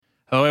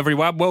Hello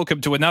everyone, welcome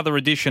to another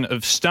edition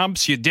of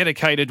Stumps, your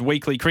dedicated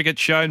weekly cricket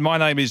show. My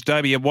name is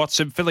Damian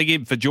Watson, filling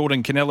in for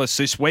Jordan Canellis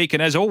this week.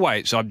 And as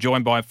always, I'm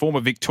joined by former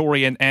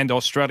Victorian and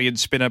Australian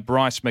spinner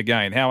Bryce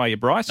McGain. How are you,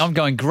 Bryce? I'm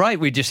going great.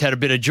 We just had a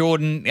bit of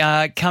Jordan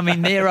come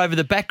in there over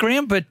the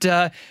background,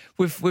 but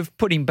we've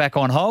put him back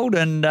on hold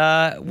and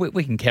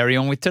we can carry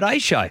on with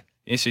today's show.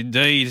 Yes,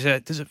 indeed.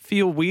 Does it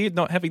feel weird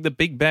not having the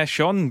Big Bash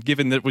on,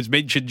 given that it was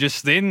mentioned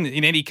just then,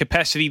 in any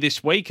capacity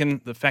this week, and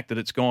the fact that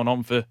it's gone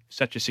on for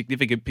such a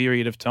significant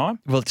period of time?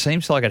 Well, it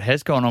seems like it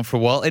has gone on for a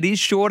while. It is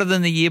shorter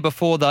than the year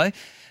before, though.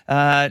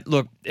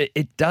 Look,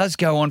 it does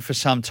go on for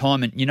some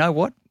time, and you know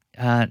what?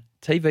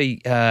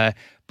 TV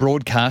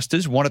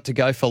broadcasters want it to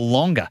go for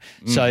longer.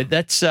 So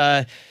that's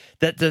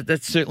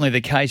certainly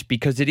the case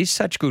because it is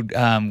such good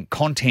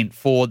content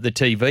for the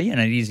TV and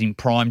it is in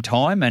prime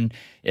time and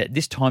at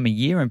this time of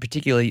year and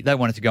particularly they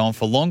want it to go on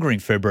for longer in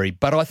February.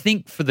 But I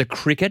think for the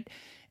cricket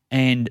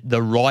and the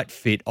right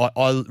fit,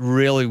 I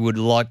really would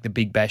like the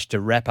Big Bash to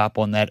wrap up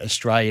on that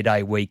Australia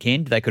Day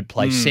weekend. They could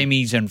play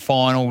semis and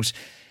finals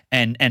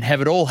and have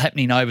it all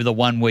happening over the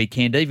one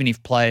weekend, even if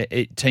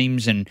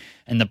teams and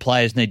the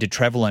players need to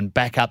travel and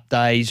backup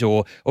days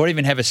or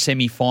even have a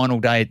semi-final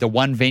day at the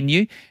one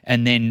venue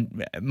and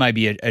then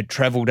maybe a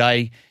travel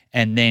day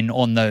and then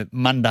on the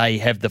Monday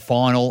have the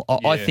final.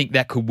 I think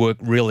that could work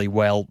really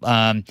well.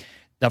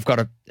 They've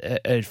got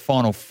a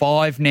final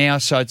five now,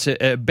 so it's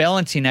a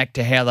balancing act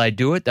to how they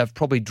do it. They've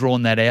probably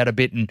drawn that out a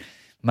bit and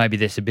maybe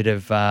there's a bit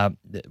of,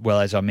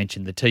 as I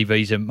mentioned, the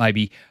TVs are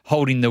maybe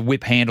holding the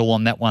whip handle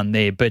on that one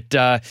there. But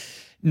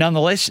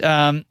nonetheless,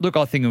 look,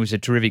 I think it was a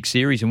terrific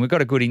series and we've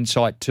got a good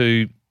insight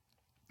to,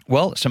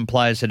 well, some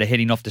players that are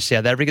heading off to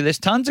South Africa. There's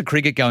tons of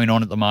cricket going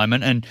on at the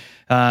moment and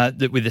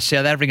with the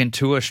South African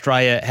tour,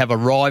 Australia have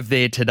arrived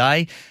there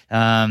today.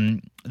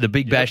 The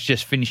Big Bash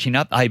just finishing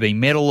up. AB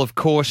medal, of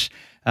course.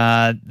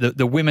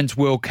 The Women's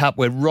World Cup,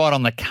 we're right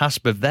on the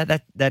cusp of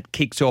that. That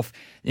kicks off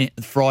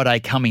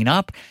Friday coming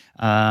up.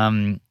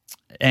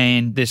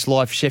 And there's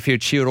live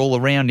Sheffield Shield all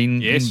around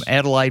in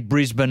Adelaide,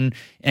 Brisbane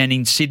and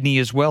in Sydney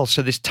as well.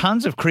 So there's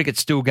tons of cricket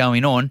still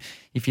going on.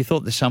 If you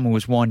thought the summer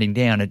was winding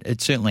down,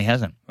 it certainly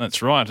hasn't.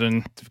 That's right.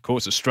 And, of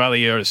course,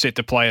 Australia are set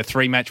to play a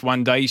three-match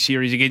one-day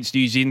series against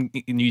New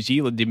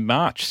Zealand in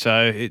March.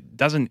 So it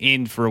doesn't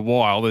end for a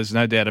while. There's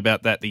no doubt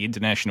about that, the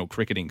international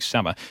cricketing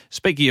summer.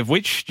 Speaking of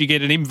which, did you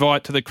get an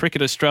invite to the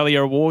Cricket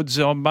Australia Awards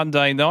on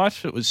Monday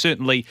night? It was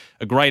certainly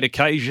a great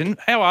occasion.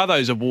 How are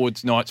those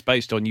awards nights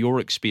based on your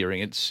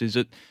experience? Is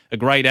it a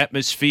great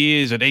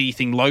atmosphere? Is it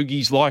anything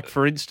Logie's like,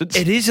 for instance?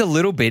 It is a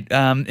little bit.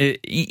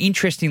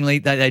 Interestingly,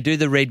 they do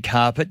the red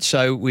carpet,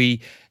 so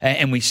we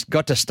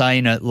got to stay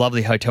in a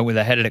lovely hotel where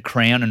they had it at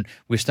Crown, and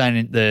we're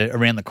staying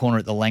around the corner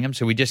at the Langham.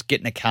 So we just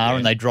get in a car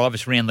and they drive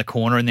us around the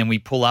corner, and then we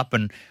pull up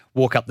and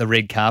walk up the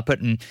red carpet.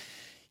 And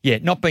yeah,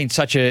 not being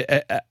such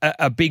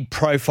a big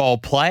profile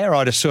player,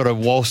 I just sort of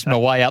waltzed my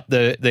way up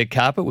the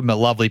carpet with my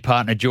lovely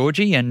partner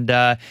Georgie, and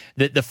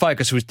the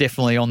focus was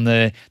definitely on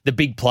the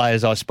big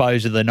players, I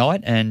suppose, of the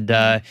night, and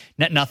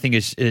nothing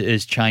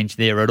has changed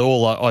there at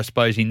all, I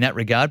suppose, in that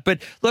regard.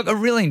 But look, a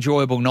really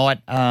enjoyable night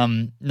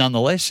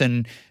nonetheless,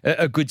 and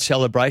a good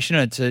celebration.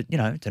 It's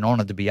an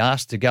honour to be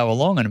asked to go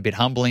along, and a bit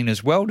humbling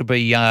as well to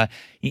be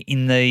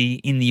in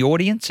the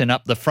audience and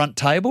up the front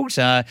tables.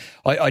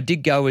 I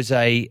did go as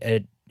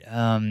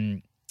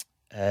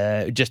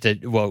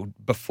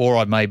before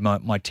I made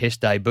my Test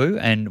debut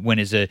and went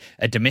as a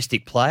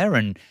domestic player,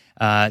 and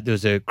there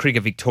was a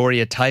Cricket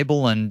Victoria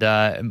table and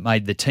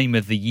made the team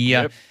of the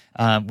year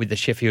with the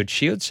Sheffield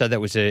Shield. So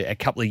that was a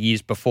couple of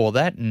years before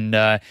that, and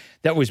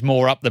that was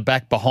more up the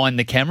back behind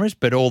the cameras.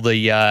 But all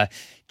the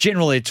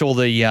generally, it's all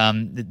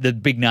the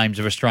big names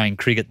of Australian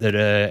cricket that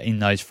are in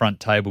those front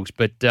tables.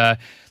 But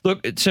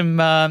look, it's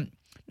some.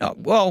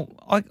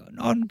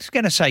 I'm just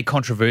going to say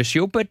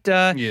controversial, but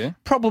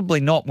probably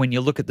not when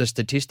you look at the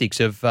statistics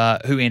of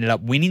who ended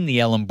up winning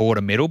the Allan Border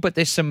medal. But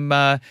there's some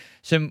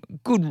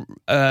good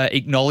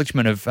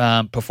acknowledgement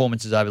of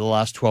performances over the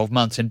last 12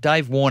 months. And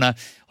Dave Warner,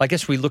 I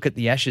guess we look at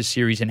the Ashes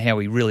series and how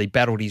he really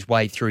battled his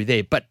way through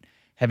there. But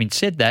having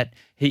said that,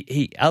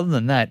 he other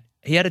than that,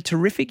 he had a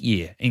terrific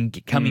year in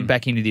coming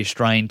back into the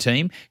Australian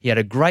team. He had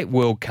a great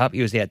World Cup.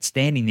 He was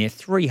outstanding there.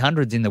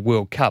 300s in the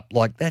World Cup.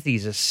 Like, that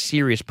is a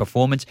serious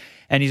performance.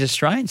 And his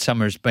Australian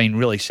summer has been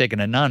really second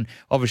to none.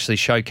 Obviously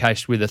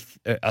showcased with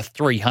a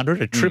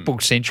 300, a triple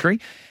century.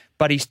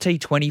 But his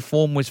T20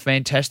 form was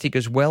fantastic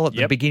as well at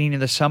the beginning of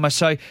the summer.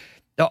 So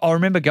I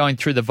remember going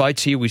through the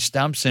votes here with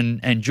Stumps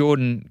and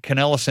Jordan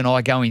Canellis and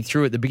I going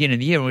through at the beginning of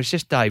the year. And it was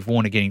just Dave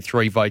Warner getting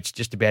 3 votes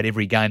just about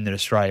every game that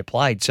Australia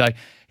played. So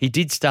he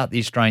did start the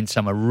Australian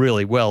summer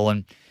really well.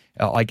 And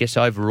I guess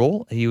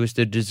overall he was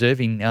the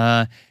deserving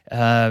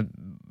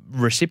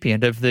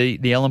recipient of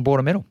the Allan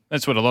Border medal.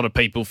 That's what a lot of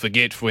people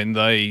forget when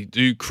they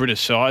do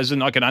criticise.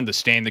 And I can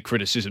understand the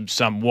criticism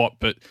somewhat,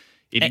 but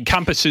it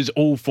encompasses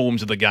all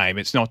forms of the game.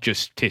 It's not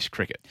just Test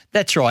cricket.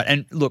 That's right.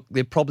 And look,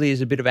 there probably is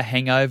a bit of a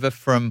hangover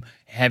from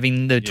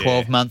having the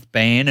 12-month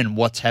ban and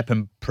what's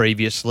happened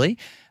previously.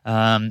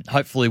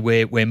 Hopefully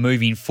we're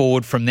moving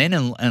forward from then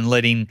and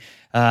letting,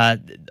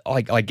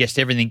 I guess,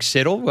 everything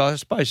settle. Well, I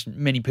suppose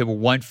many people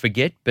won't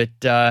forget, but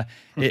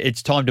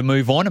it's time to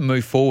move on and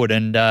move forward.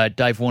 And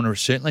Dave Warner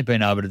has certainly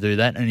been able to do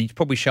that, and he's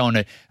probably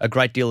shown a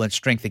great deal of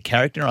strength of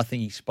character. I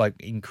think he spoke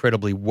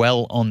incredibly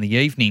well on the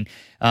evening.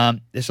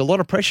 There's a lot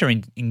of pressure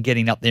in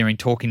getting up there and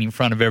talking in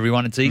front of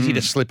everyone. It's easy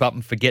to slip up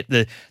and forget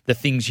the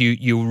things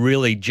you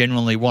really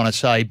genuinely want to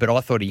say, but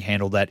I thought he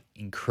handled that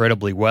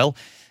incredibly well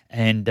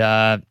and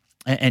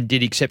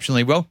did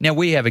exceptionally well. Now,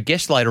 we have a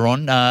guest later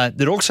on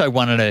that also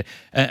won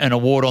an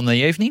award on the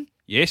evening.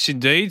 Yes,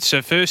 indeed.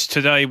 So first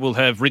today we'll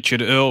have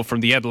Richard Earle from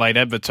the Adelaide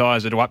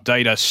Advertiser to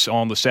update us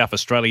on the South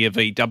Australia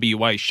v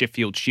WA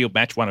Sheffield Shield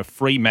match, one of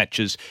 3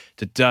 matches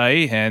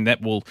today, and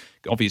that will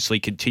obviously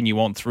continue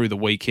on through the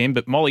weekend.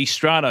 But Molly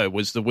Strano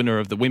was the winner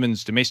of the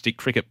Women's Domestic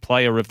Cricket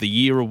Player of the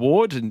Year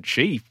award, and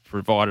she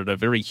provided a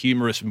very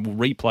humorous, and we'll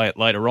replay it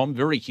later on,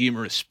 very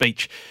humorous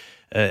speech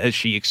as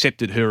she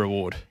accepted her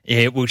award.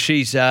 Yeah, well,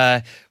 she's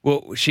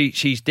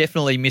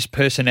definitely Miss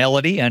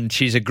Personality, and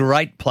she's a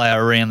great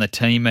player around the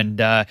team,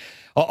 and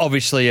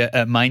obviously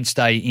a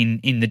mainstay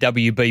in the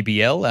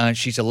WBBL.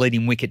 She's a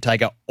leading wicket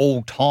taker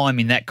all time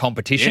in that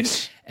competition.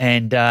 Yes.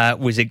 And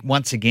was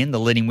once again the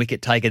leading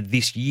wicket taker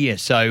this year.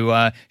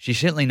 So she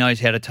certainly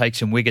knows how to take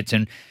some wickets,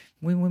 and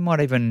we might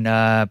even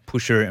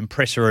push her and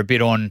press her a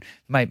bit on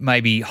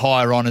maybe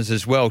higher honours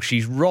as well.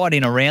 She's right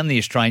in around the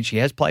Australian. She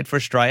has played for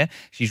Australia.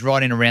 She's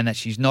right in around that.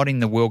 She's not in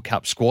the World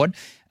Cup squad,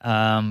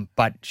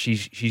 but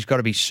she's got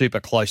to be super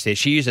close there.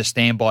 She is a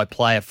standby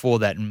player for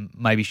that, and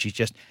maybe she's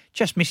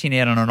just missing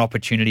out on an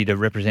opportunity to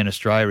represent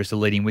Australia as the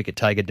leading wicket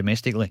taker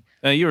domestically.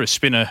 You're a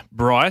spinner,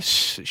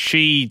 Bryce.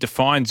 She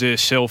defines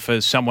herself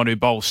as someone who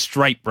bowls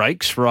straight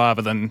breaks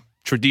rather than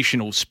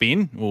traditional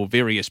spin or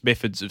various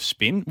methods of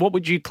spin. What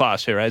would you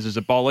class her as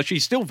a bowler?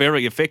 She's still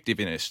very effective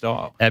in her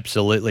style.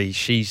 Absolutely.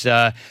 She's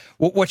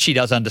what she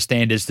does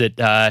understand is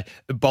that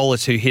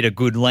bowlers who hit a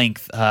good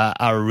length are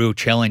a real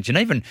challenge. And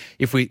even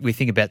if we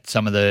think about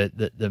some of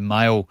the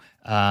male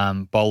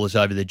bowlers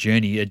over the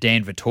journey,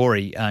 Dan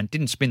Vettori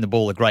didn't spin the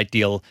ball a great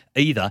deal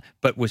either,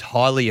 but was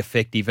highly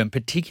effective, and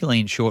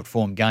particularly in short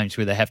form games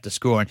where they have to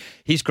score. And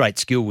his great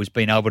skill was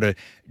being able to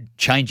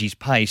change his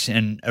pace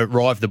and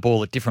arrive the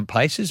ball at different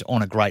paces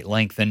on a great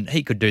length, and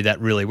he could do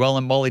that really well.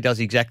 And Molly does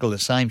exactly the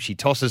same. She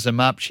tosses them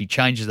up, she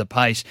changes the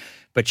pace,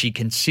 but she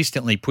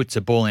consistently puts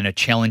the ball in a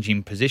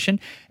challenging position,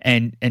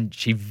 and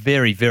she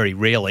very, very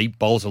rarely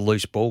bowls a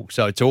loose ball.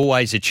 So it's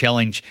always a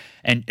challenge,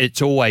 and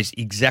it's always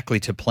exactly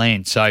to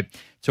plan. So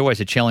it's always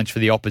a challenge for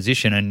the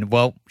opposition, and,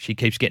 well, she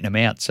keeps getting them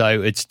out.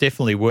 So it's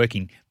definitely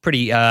working.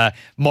 Pretty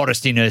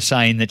modest in her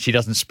saying that she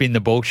doesn't spin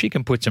the ball. She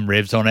can put some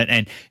revs on it,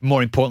 and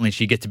more importantly,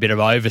 she gets a bit of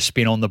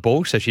overspin on the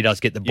ball, so she does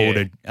get the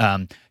ball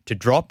to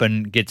drop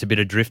and gets a bit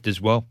of drift as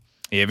well.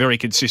 Yeah, very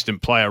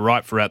consistent player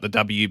right throughout the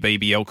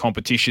WBBL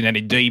competition, and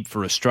indeed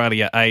for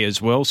Australia A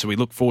as well. So we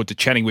look forward to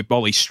chatting with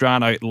Molly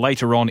Strano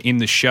later on in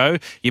the show.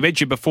 You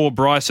mentioned before,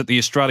 Bryce, that the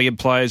Australian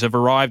players have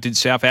arrived in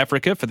South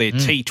Africa for their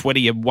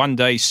T20 and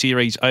one-day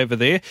series over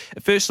there.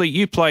 Firstly,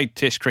 you played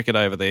Test cricket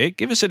over there.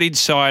 Give us an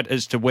insight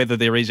as to whether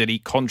there is any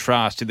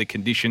contrast in the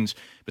conditions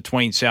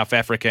between South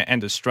Africa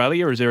and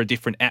Australia. Is there a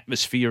different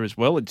atmosphere as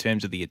well in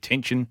terms of the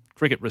attention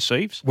cricket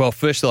receives? Well,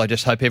 firstly, I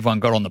just hope everyone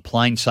got on the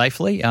plane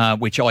safely,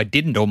 which I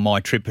didn't on my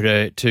trip to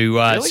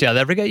Really? South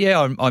Africa.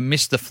 Yeah, I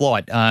missed the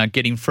flight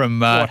getting from...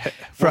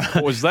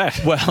 What was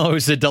that? Well, it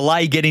was a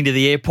delay getting to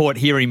the airport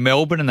here in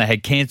Melbourne, and they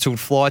had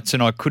cancelled flights,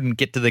 and I couldn't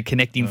get to the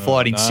connecting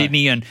flight in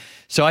Sydney, and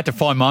so I had to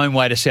find my own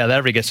way to South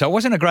Africa. So it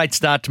wasn't a great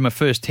start to my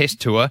first test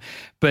tour.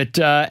 But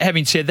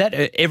having said that,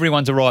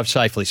 everyone's arrived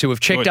safely. So we've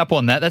checked up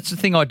on that. That's the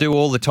thing I do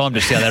all the time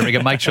to South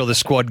Africa, make sure the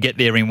squad get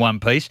there in one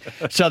piece.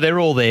 So they're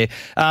all there.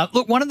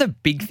 Look, one of the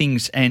big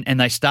things, and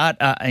they start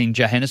in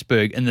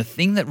Johannesburg, and the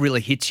thing that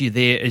really hits you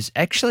there is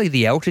actually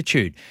the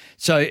altitude.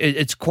 So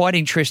it's quite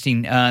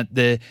interesting,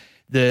 the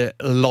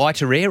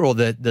lighter air or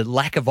the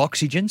lack of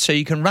oxygen. So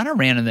you can run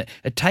around, and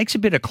it takes a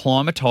bit of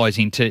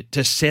climatising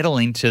to settle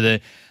into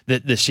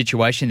the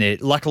situation there.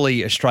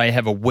 Luckily, Australia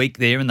have a week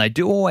there, and they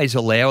do always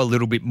allow a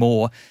little bit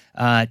more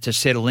to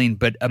settle in.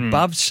 But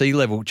above sea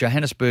level,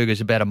 Johannesburg is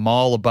about a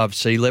mile above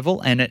sea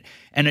level, and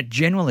it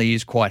generally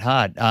is quite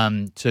hard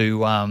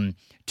to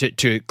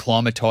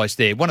climatise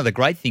there. One of the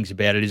great things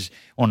about it is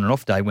on an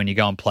off day when you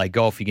go and play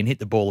golf, you can hit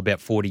the ball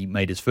about 40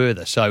 metres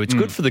further. So it's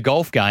good for the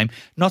golf game,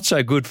 not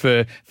so good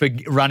for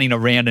running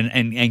around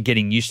and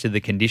getting used to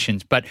the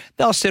conditions. But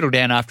they'll settle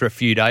down after a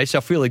few days.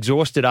 They'll feel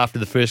exhausted after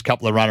the first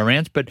couple of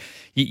run-arounds, but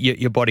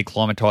your body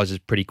acclimatises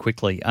pretty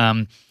quickly.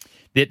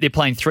 They're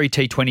playing 3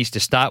 T20s to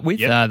start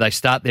with. Yep. They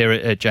start there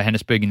at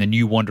Johannesburg in the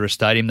new Wanderers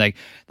Stadium. They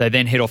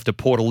then head off to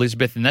Port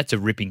Elizabeth, and that's a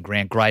ripping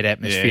ground, great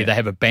atmosphere. Yeah. They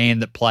have a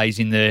band that plays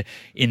in the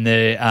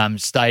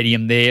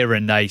stadium there,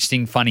 and they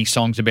sing funny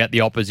songs about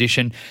the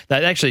opposition.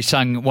 They actually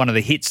sung one of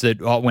the hits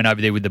that I went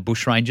over there with the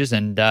Bushrangers,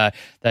 and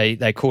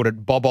they called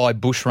it Bob-Eye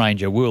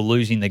Bushranger. We were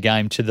losing the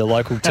game to the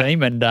local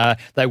team, and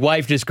they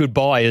waved us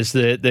goodbye as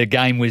the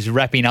game was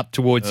wrapping up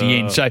towards the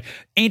end. So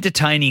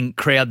entertaining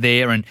crowd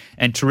there and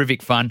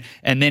terrific fun.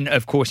 And then, of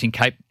of course, in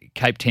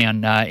Cape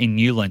Town in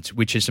Newlands,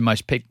 which is the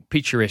most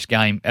picturesque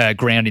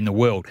ground in the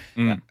world.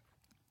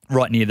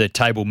 Right near the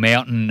Table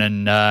Mountain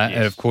and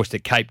of course,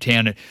 at Cape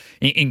Town.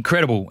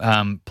 Incredible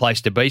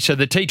place to be. So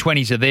the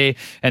T20s are there,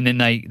 and then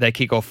they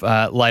kick off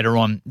later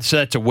on. So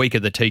that's a week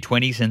of the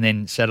T20s, and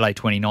then Saturday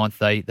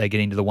 29th, they get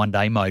into the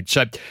one-day mode.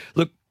 So,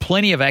 look,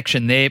 plenty of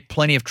action there,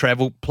 plenty of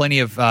travel, plenty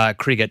of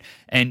cricket,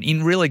 and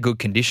in really good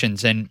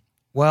conditions. And,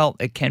 well,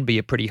 it can be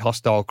a pretty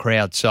hostile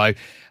crowd. So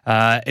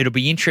it'll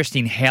be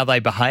interesting how they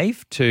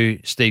behave to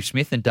Steve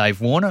Smith and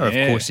Dave Warner. Of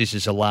course, this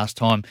is the last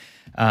time,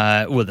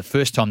 the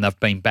first time they've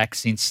been back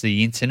since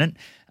the incident.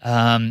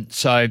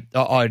 So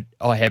I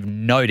have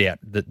no doubt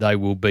that they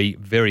will be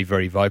very,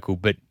 very vocal,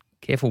 but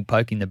careful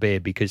poking the bear,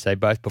 because they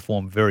both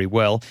perform very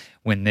well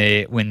when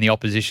the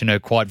opposition are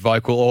quite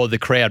vocal, or the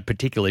crowd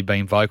particularly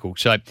being vocal.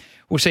 So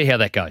we'll see how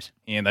that goes.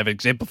 Yeah, and they've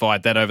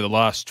exemplified that over the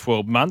last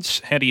 12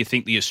 months. How do you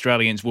think the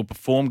Australians will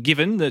perform,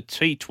 given the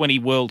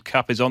T20 World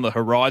Cup is on the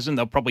horizon?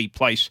 They'll probably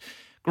place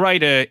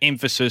greater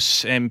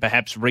emphasis and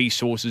perhaps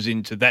resources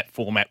into that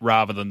format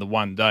rather than the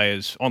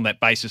one-dayers, on that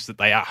basis that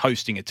they are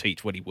hosting a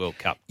T20 World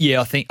Cup.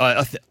 Yeah, I think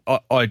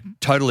I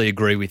totally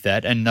agree with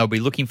that, and they'll be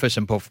looking for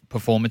some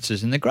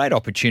performances. And the great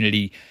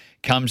opportunity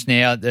comes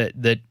now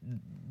that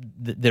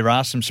there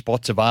are some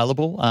spots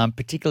available,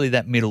 particularly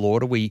that middle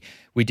order.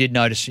 We did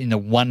notice in the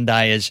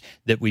one-dayers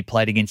that we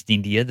played against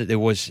India that there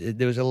was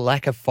a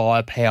lack of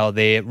firepower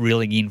there,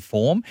 really in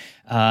form.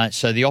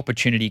 So the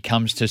opportunity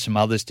comes to some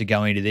others to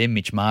go into there.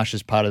 Mitch Marsh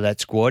is part of that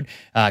squad.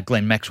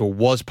 Glenn Maxwell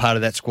was part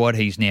of that squad.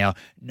 He's now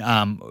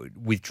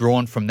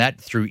withdrawn from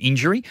that through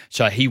injury.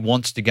 So he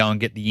wants to go and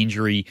get the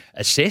injury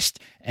assessed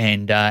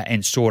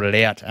and sorted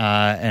out,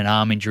 an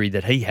arm injury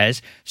that he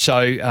has.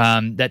 So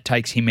that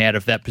takes him out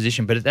of that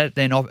position. But that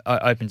then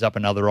opens up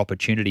another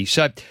opportunity.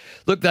 So,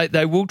 look,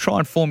 they will try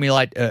and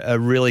formulate a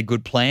really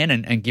good plan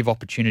and give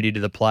opportunity to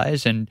the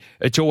players. And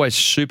it's always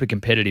super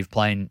competitive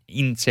playing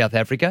in South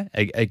Africa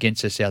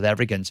against the South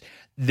Africans.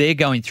 They're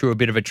going through a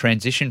bit of a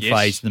transition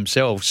phase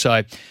themselves,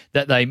 so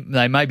that they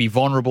may be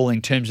vulnerable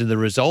in terms of the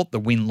result, the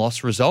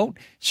win-loss result.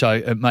 So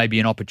it may be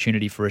an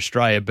opportunity for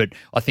Australia. But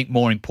I think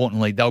more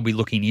importantly, they'll be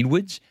looking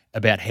inwards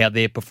about how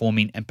they're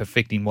performing and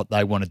perfecting what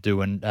they want to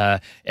do. And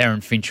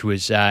Aaron Finch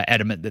was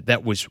adamant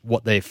that was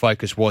what their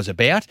focus was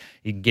about,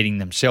 in getting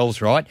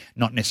themselves right,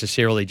 not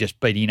necessarily just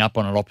beating up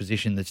on an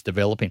opposition that's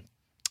developing.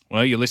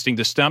 Well, you're listening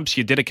to Stumps,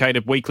 your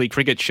dedicated weekly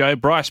cricket show.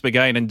 Bryce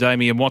McGain and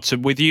Damian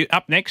Watson with you.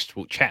 Up next,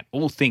 we'll chat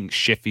all things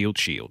Sheffield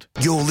Shield.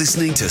 You're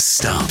listening to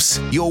Stumps,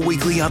 your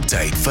weekly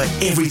update for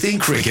everything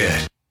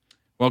cricket.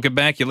 Welcome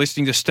back. You're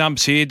listening to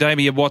Stumps here.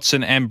 Damian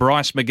Watson and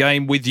Bryce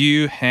McGain with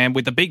you. And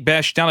with the Big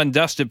Bash done and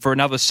dusted for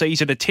another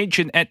season,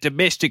 attention at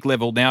domestic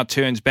level now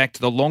turns back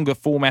to the longer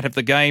format of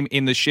the game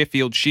in the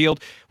Sheffield Shield,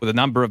 with a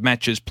number of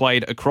matches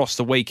played across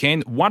the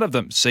weekend. One of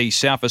them sees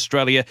South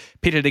Australia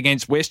pitted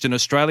against Western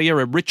Australia.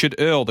 And Richard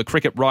Earle, the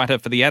cricket writer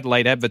for the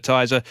Adelaide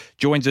Advertiser,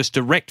 joins us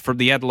direct from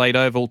the Adelaide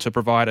Oval to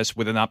provide us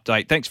with an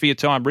update. Thanks for your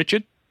time,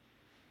 Richard.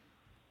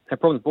 No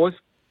problems, boys.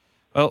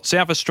 Well,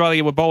 South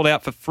Australia were bowled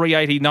out for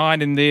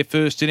 389 in their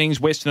first innings.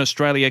 Western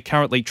Australia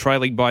currently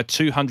trailing by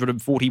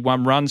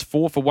 241 runs,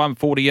 4 for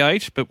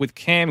 148. But with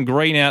Cam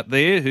Green out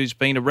there, who's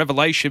been a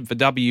revelation for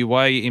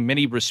WA in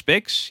many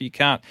respects, you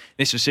can't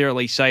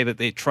necessarily say that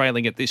they're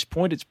trailing at this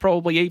point. It's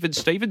probably even,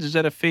 Stevens. Is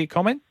that a fair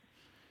comment?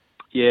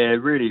 Yeah,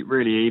 really,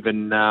 really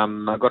even.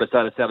 I've got to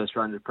say the South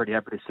Australians are pretty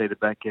happy to see the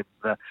back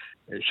of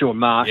Sean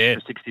Marsh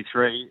for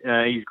 63.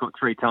 He's got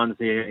 3 tons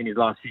there in his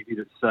last few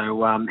visits. So,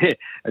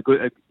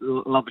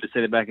 lovely to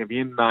see the back of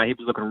him. He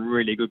was looking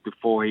really good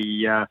before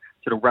he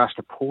sort of rushed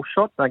a pull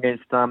shot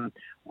against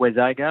Wes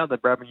Agar, the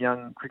Bradman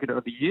Young Cricketer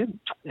of the Year.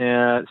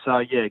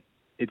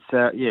 It's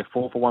 4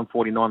 for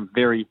 149,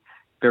 very,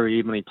 very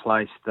evenly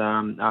placed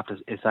after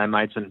SA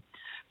made some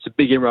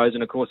big inroads.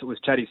 And of course, it was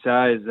Chatty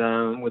Sayers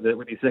with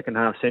his second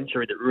half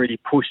century that really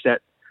pushed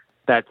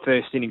that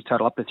first innings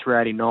total up to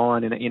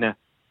 389 in a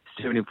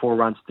 74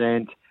 run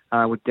stand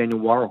with Daniel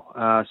Worrell.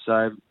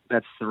 So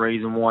that's the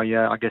reason why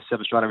I guess South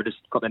Australia have just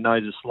got their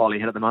noses slightly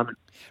ahead at the moment.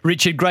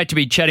 Richard, great to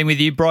be chatting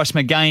with you. Bryce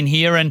McGain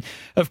here. And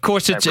of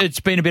course, it's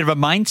been a bit of a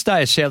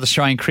mainstay of South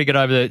Australian cricket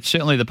over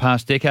certainly the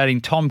past decade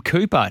in Tom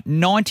Cooper.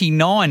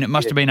 99, it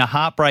must have been a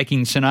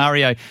heartbreaking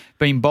scenario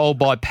being bowled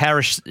by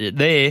Parrish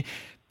there.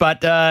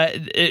 But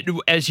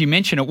as you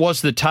mentioned, it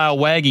was the tail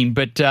wagging.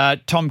 But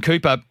Tom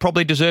Cooper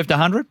probably deserved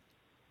 100?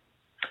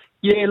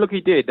 Yeah, look, he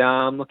did.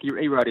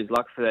 He rode his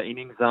luck for that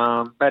innings.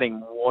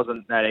 Batting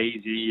wasn't that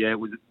easy. It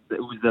was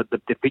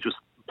the pitch was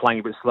playing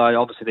a bit slow.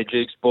 Obviously, the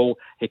Dukes ball,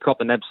 he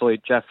copped an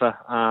absolute jaffa,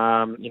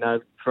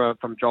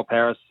 from Joel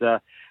Harris,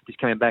 just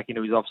coming back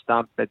into his off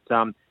stump. But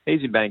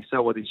he's been batting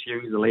so well this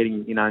year. He's the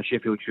leading,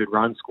 Sheffield Shield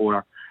run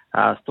scorer.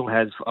 Still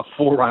has a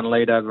 4-run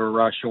lead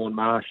over Sean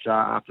Marsh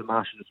after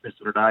Marsh's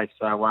dismissal today.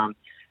 So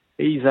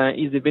he's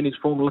in vintage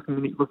form,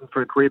 looking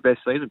for a career best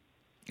season.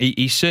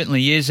 He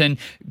certainly is, and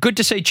good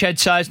to see Chad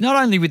Sayers not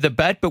only with the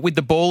bat but with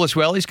the ball as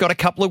well. He's got a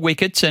couple of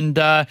wickets, and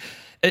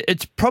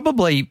it's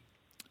probably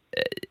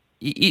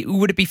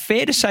would it be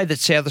fair to say that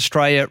South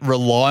Australia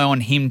rely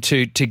on him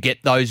to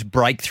get those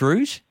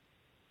breakthroughs?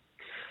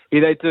 Yeah,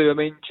 they do. I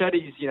mean,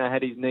 Chatty's,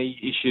 had his knee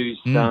issues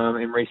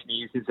in recent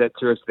years since that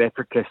tour to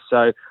Africa.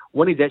 So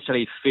when he's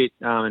actually fit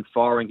and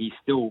firing, he's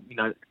still,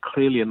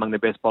 clearly among the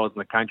best bowlers in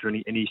the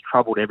country, and he's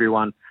troubled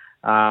everyone.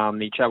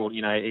 He troubled,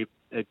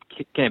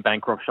 Cam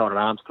Bancroft shot at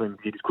arms to him.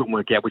 He just couldn't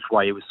work out which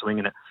way he was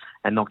swinging it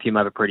and knocked him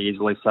over pretty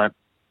easily. So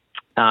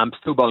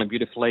still bowling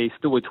beautifully.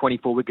 Still with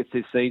 24 wickets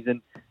this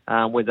season.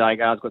 Wes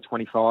Agar's got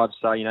 25.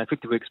 So,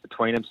 50 wickets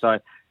between them. So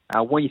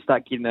when you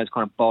start getting those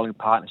kind of bowling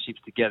partnerships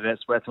together,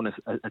 that's when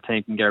a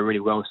team can go really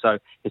well. So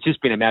it's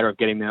just been a matter of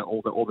getting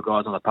all the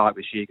guys on the park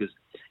this year because,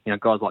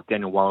 guys like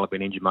Daniel Wile have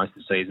been injured most of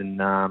the season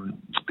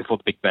before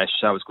the Big Bash.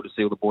 So it's good to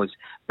see all the boys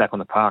back on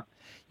the park.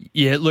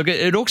 Yeah, look,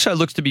 it also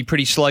looks to be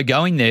pretty slow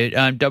going there.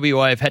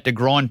 WA have had to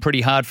grind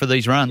pretty hard for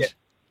these runs. Yeah.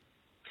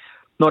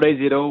 Not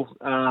easy at all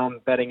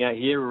batting out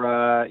here.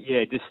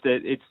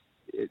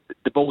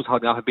 The ball's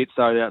holding up a bit,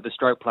 so the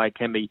stroke play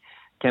can be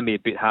a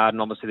bit hard,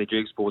 and obviously the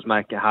Dukes balls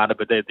make it harder.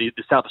 But the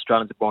South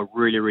Australians have bowled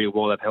really, really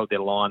well. They've held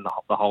their line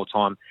the whole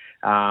time,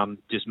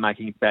 just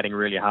making batting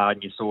really hard.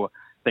 And you saw, I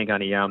think,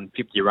 only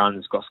 50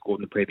 runs got scored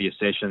in the previous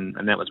session,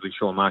 and that was with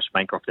Sean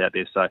Marsh-Bancroft out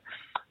there. So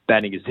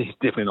batting is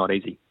definitely not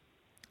easy.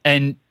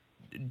 And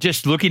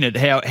just looking at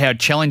how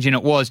challenging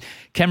it was,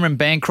 Cameron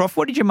Bancroft,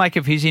 what did you make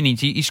of his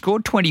innings? He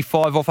scored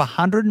 25 off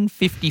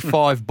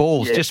 155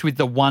 balls just with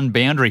the one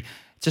boundary.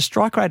 It's a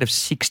strike rate of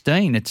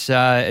 16. It's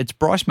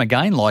Bryce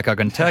McGain, like, I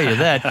can tell you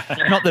that.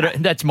 Not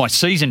that that's my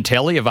season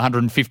tally of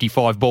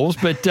 155 balls,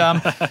 but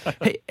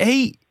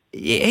he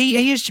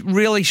has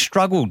really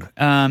struggled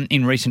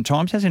in recent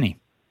times, hasn't he?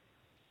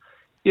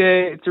 Yeah,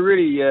 it's a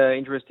really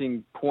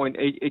interesting point.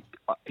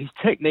 His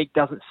technique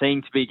doesn't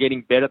seem to be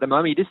getting better at the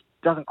moment. He just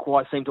doesn't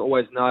quite seem to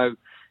always know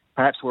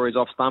perhaps where his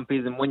off stump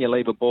is. And when you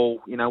leave a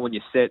ball, when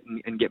you set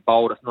and get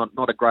bowled, it's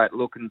not a great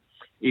look. And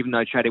even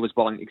though Chatty was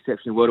bowling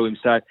exceptionally well to him,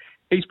 so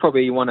he's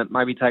probably one that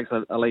maybe takes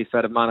a leaf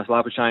out of Marnus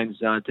Labuschagne's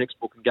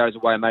textbook and goes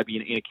away maybe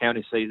in a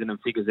county season and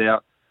figures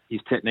out his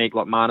technique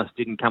like Marnus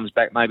did and comes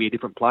back maybe a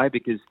different play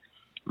because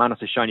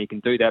Marnus has shown you can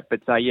do that. But,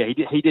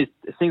 he just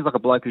it seems like a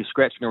bloke who's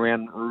scratching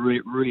around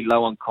really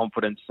low on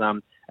confidence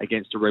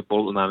against a red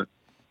ball at the moment.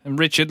 And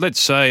Richard,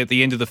 let's say at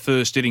the end of the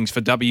first innings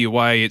for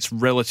WA, it's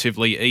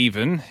relatively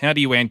even. How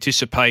do you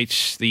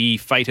anticipate the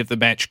fate of the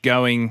match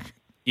going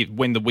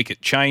when the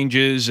wicket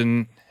changes,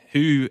 and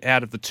who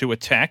out of the two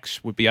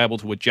attacks would be able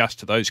to adjust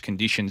to those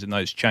conditions and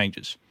those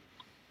changes?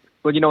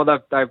 Well,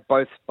 they've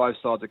both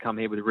sides have come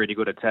here with really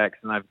good attacks,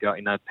 and they've got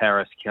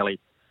Paris, Kelly,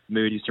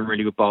 Moody, some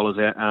really good bowlers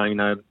out.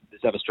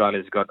 South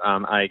Australia's got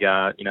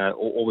Agar,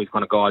 all these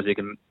kind of guys who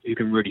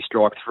can really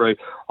strike through.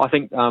 I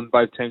think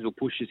both teams will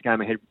push this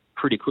game ahead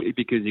pretty quickly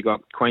because you've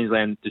got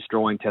Queensland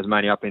destroying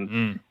Tasmania up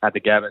at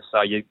the Gabba. So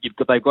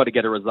they've got to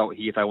get a result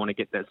here if they want to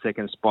get that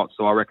second spot.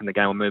 So I reckon the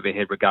game will move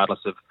ahead regardless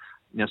of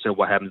sort of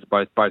what happens.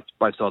 Both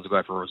sides will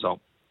go for a result.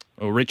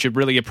 Well, Richard,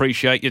 really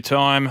appreciate your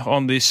time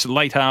on this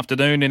late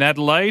afternoon in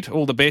Adelaide.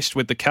 All the best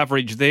with the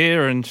coverage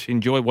there and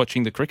enjoy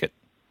watching the cricket.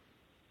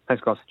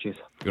 Thanks, guys. Cheers.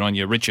 Good on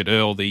you. Richard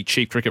Earle, the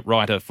chief cricket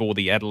writer for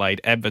the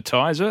Adelaide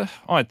Advertiser.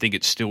 I think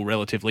it's still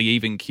relatively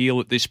even keel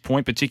at this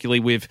point, particularly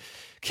with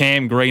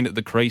Cam Green at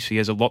the crease. He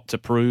has a lot to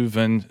prove,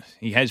 and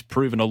he has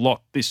proven a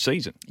lot this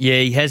season. Yeah,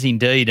 he has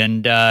indeed.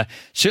 And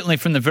certainly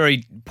from the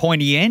very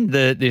pointy end,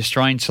 the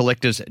Australian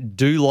selectors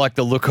do like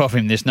the look of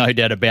him. There's no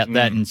doubt about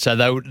that. And so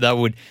they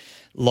would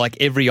like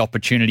every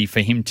opportunity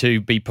for him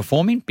to be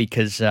performing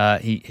because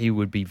he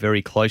would be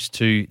very close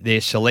to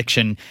their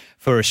selection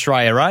for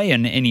Australia A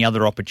and any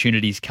other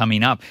opportunities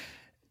coming up.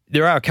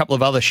 There are a couple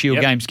of other Shield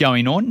games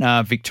going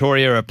on.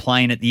 Victoria are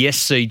playing at the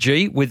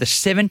SCG with a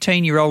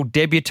 17-year-old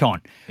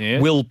debutant,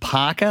 Will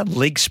Parker,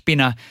 leg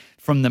spinner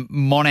from the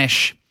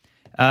Monash,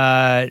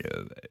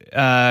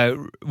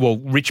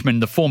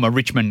 Richmond, the former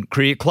Richmond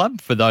Cricket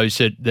Club, for those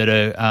that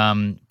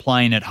are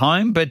playing at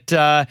home.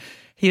 But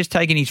he has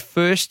taken his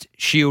first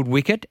Shield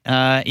wicket.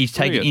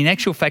 In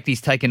actual fact,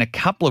 he's taken a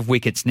couple of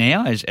wickets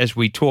now as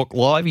we talk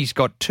live. He's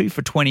got 2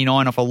 for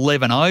 29 off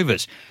 11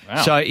 overs.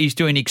 Wow. So he's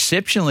doing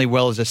exceptionally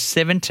well as a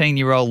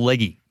 17-year-old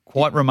leggy.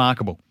 Quite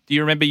remarkable. Do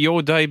you remember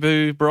your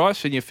debut,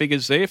 Bryce, and your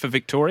figures there for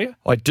Victoria?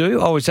 I do.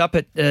 I was up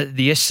at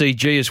the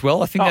SCG as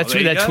well. I think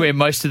that's where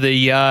most of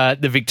the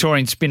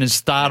Victorian spinners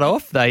start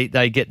off. They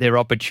get their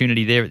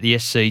opportunity there at the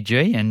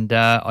SCG, and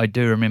I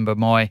do remember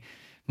my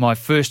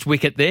first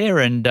wicket there,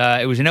 and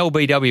it was an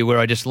LBW where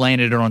I just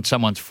landed it on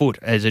someone's foot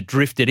as it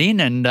drifted in,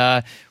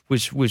 and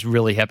was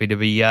really happy to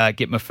be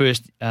get my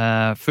first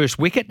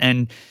wicket.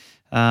 And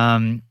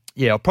I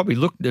probably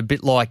looked a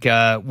bit like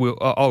I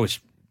was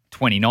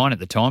 29 at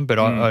the time, but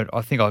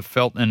I think I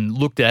felt and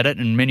looked at it,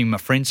 and many of my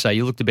friends say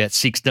you looked about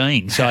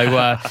 16. So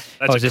I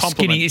was a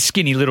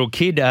skinny little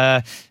kid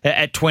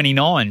at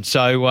 29.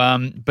 So,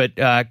 but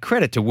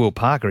credit to Will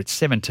Parker at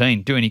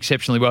 17, doing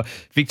exceptionally well.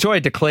 Victoria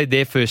declared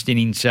their first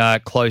innings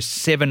close,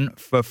 7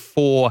 for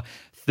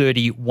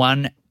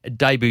 431,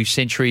 debut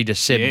century to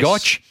Seb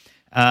Gotch.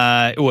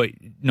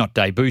 Not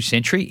debut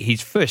century,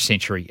 his first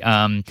century.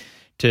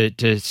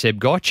 to Seb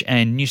Gotch,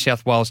 and New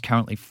South Wales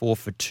currently 4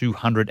 for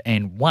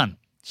 201.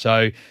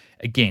 So,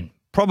 again,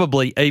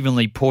 probably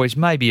evenly poised,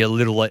 maybe a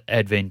little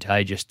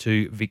advantageous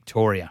to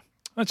Victoria.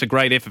 That's a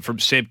great effort from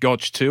Seb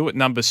Gotch too at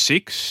number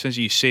 6. As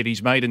you said,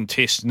 his maiden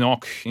test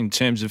knock in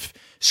terms of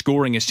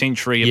scoring a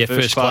century at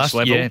first class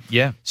level.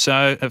 Yeah.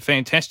 So a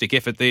fantastic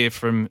effort there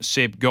from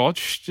Seb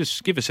Gotch.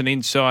 Just give us an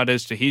insight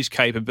as to his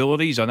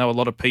capabilities. I know a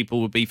lot of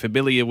people would be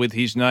familiar with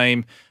his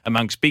name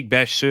amongst Big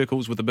Bash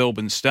circles with the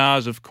Melbourne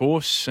Stars, of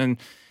course, and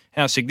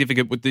how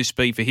significant would this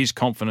be for his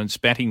confidence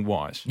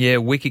batting-wise? Yeah,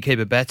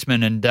 wicketkeeper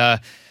batsman.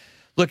 And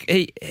look,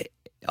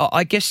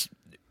 I guess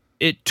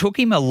it took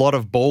him a lot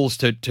of balls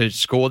to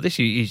score this.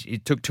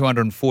 It took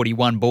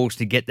 241 balls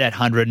to get that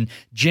 100. And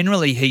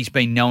generally, he's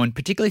been known,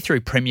 particularly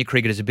through Premier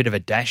Cricket, as a bit of a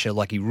dasher.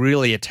 Like, he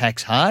really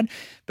attacks hard.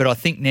 But I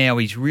think now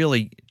he's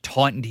really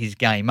tightened his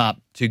game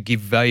up to give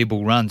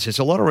valuable runs. There's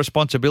a lot of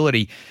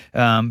responsibility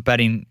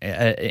batting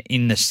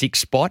in the 6th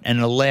spot, and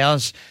it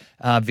allows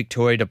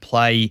Victoria to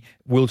play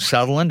Will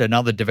Sutherland,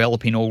 another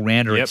developing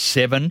all-rounder at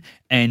 7,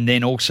 and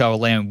then also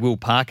allowing Will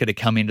Parker to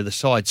come into the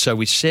side. So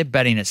with Seb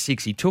batting at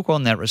 6, he took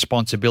on that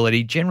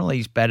responsibility. Generally,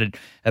 he's batted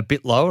a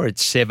bit lower at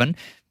 7,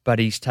 but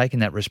he's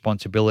taken that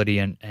responsibility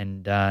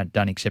and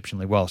done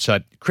exceptionally well. So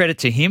credit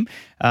to him.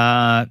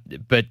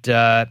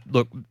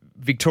 Look,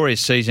 Victoria's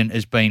season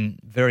has been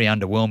very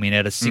underwhelming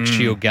out of 6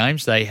 Shield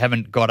games. They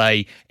haven't got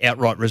a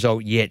outright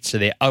result yet, so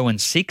they're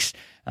 0-6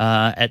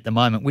 at the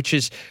moment, which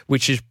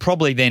has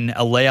probably then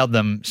allowed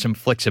them some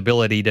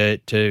flexibility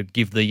to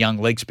give the young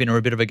leg spinner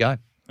a bit of a go.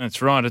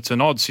 That's right. It's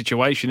an odd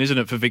situation, isn't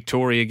it, for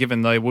Victoria,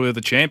 given they were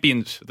the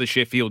champions of the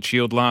Sheffield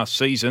Shield last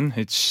season.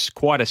 It's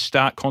quite a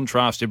stark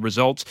contrast in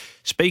results.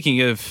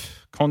 Speaking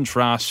of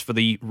contrast for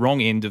the wrong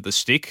end of the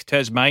stick,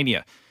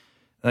 Tasmania.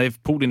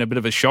 They've pulled in a bit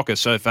of a shocker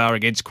so far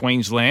against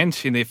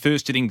Queensland. In their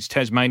first innings,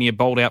 Tasmania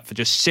bowled out for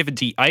just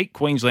 78.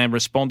 Queensland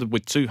responded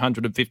with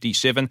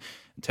 257.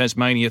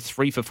 Tasmania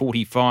 3 for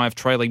 45,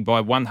 trailing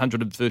by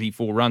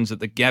 134 runs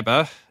at the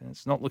Gabba.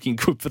 It's not looking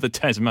good for the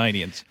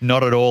Tasmanians.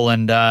 Not at all,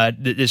 and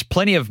there's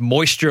plenty of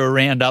moisture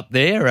around up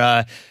there.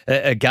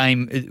 A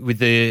game with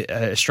the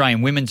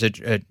Australian women's,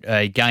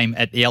 a game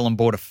at the Allan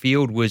Border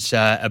Field was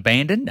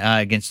abandoned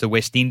against the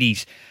West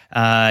Indies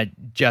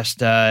just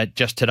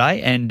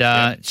today.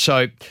 And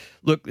so,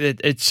 look,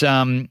 it's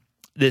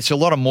there's a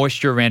lot of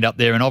moisture around up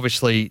there, and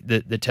obviously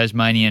the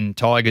Tasmanian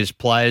Tigers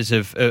players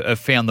have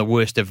found the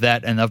worst of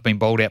that, and they've been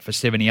bowled out for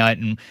 78.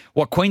 And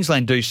what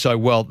Queensland do so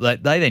well, they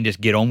then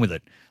just get on with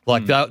it.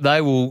 Like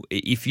they will,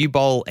 if you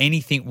bowl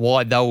anything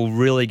wide, they will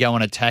really go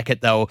and attack it.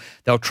 They'll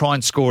try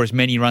and score as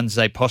many runs as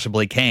they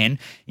possibly can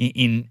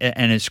and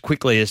as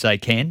quickly as they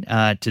can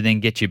to then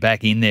get you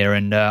back in there.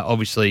 And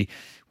obviously,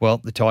 well,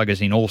 the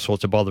Tigers in all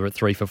sorts of bother at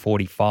 3 for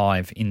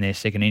 45 in their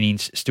second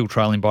innings, still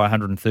trailing by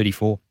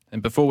 134.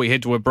 And before we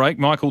head to a break,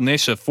 Michael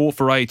Nessa, 4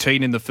 for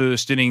 18 in the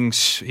first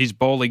innings. His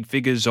bowling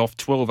figures off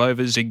 12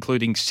 overs,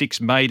 including 6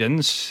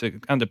 maidens,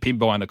 underpinned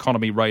by an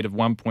economy rate of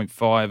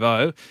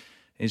 1.50.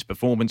 His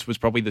performance was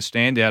probably the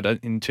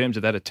standout in terms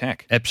of that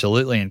attack.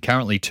 Absolutely, and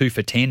currently 2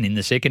 for 10 in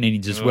the second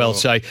innings as well.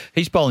 So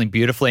he's bowling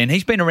beautifully, and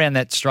he's been around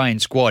that Australian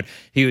squad.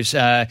 He was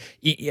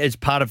as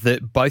part of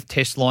both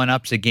test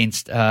lineups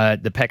against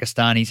the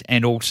Pakistanis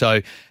and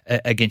also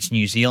against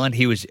New Zealand.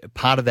 He was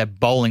part of that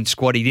bowling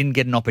squad. He didn't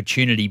get an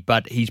opportunity,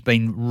 but he's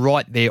been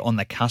right there on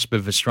the cusp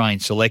of Australian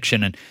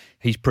selection, and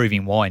he's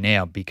proving why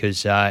now,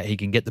 because he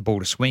can get the ball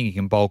to swing, he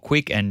can bowl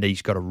quick, and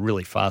he's got a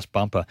really fast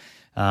bumper.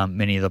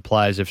 Many of the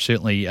players have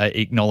certainly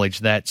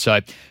acknowledged that. So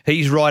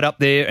he's right up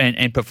there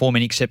and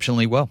performing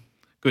exceptionally well.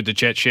 Good to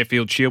chat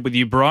Sheffield Shield with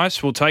you,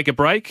 Bryce. We'll take a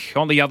break.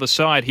 On the other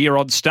side here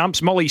on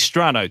Stumps, Molly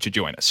Strano to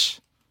join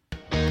us.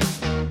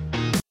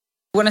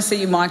 I want to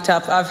see you mic'd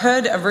up. I've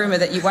heard a rumour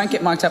that you won't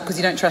get mic'd up because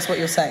you don't trust what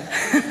you'll say.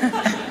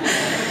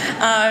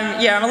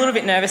 Yeah, I'm a little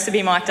bit nervous to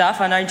be mic'd up.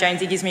 I know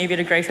Jonesy gives me a bit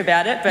of grief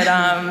about it, but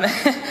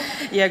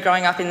yeah,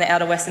 growing up in the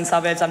outer western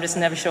suburbs, I'm just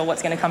never sure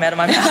what's going to come out of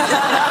my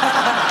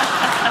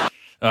mouth.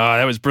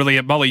 That was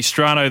brilliant. Molly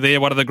Strano there,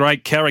 one of the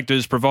great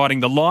characters, providing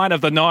the line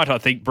of the night, I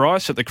think,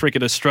 Bryce, at the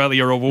Cricket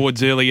Australia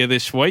Awards earlier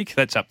this week.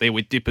 That's up there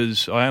with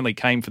Dipper's I only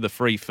came for the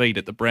free feed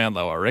at the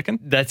Brownlow, I reckon.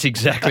 That's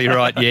exactly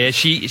right, yeah.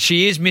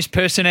 She is Miss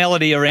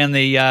Personality around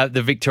the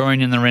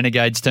Victorian and the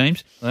Renegades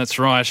teams. That's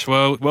right.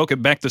 Well,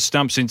 welcome back to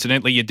Stumps,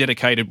 incidentally, your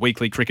dedicated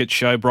weekly cricket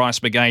show. Bryce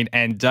McGain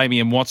and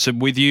Damian Watson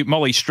with you.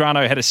 Molly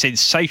Strano had a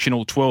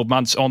sensational 12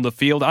 months on the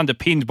field,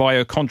 underpinned by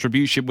her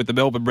contribution with the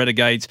Melbourne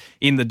Renegades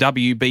in the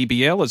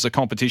WBBL as the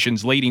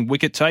competition's leading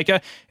wicket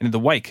taker. And in the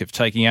wake of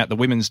taking out the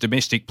Women's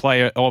Domestic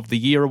Player of the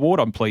Year award,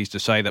 I'm pleased to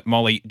say that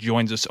Molly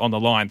joins us on the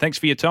line. Thanks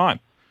for your time.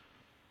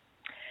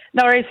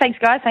 No worries. Thanks,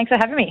 guys. Thanks for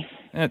having me.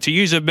 To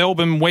use a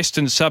Melbourne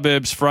Western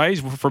Suburbs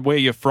phrase from where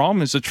you're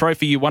from, is the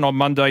trophy you won on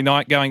Monday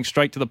night going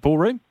straight to the pool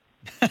room?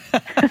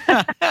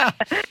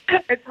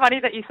 It's funny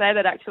that you say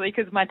that, actually,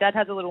 because my dad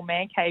has a little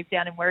man cave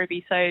down in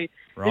Werribee, so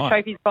the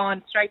trophy's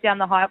gone straight down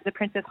the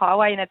Princess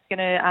Highway, and it's going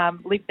to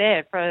live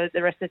there for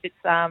the rest of its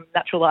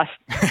natural life.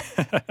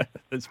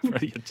 That's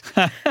brilliant.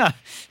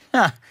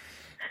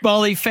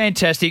 Molly,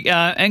 fantastic.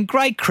 And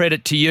great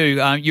credit to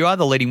you. You are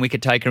the leading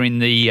wicket taker in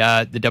the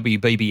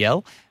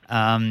WBBL.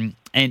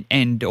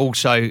 And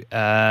also,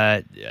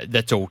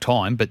 that's all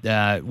time, but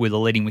we're the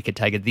leading wicket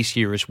taker this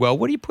year as well.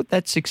 What do you put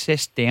that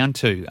success down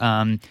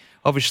to?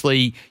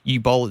 Obviously, you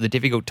bowl at the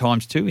difficult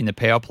times too in the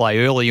power play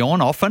early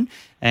on, often,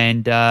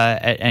 and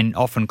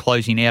often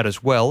closing out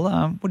as well.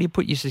 What do you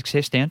put your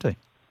success down to?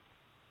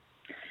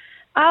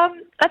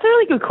 That's a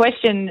really good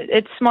question.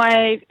 It's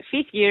my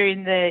 5th year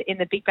in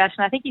the Big Bash,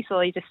 and I think you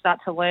slowly just start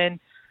to learn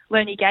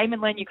your game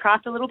and learn your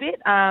craft a little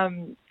bit.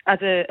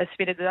 As a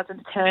spinner that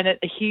doesn't turn it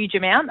a huge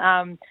amount,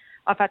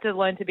 I've had to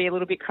learn to be a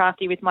little bit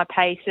crafty with my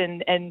pace,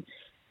 and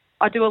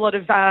I do a lot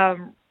of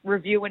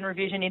review and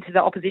revision into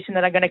the opposition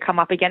that I'm going to come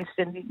up against,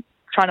 and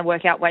trying to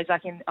work out ways I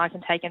can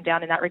take them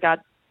down in that regard.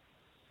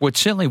 Well, it's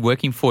certainly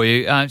working for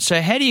you.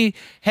 So how do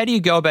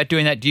you go about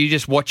doing that? Do you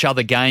just watch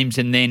other games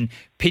and then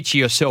picture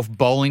yourself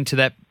bowling to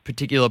that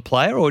particular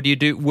player, or do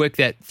you work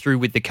that through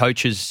with the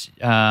coaches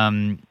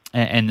and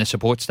the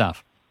support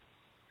staff?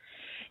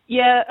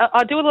 Yeah,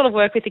 I do a lot of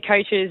work with the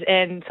coaches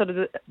and sort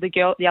of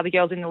the other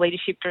girls in the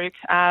leadership group.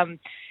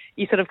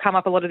 You sort of come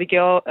up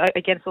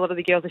against a lot of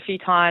the girls a few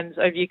times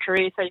over your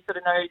career, so you sort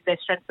of know their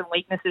strengths and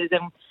weaknesses.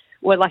 And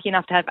we're lucky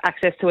enough to have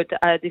access to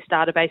this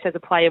database as a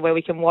player, where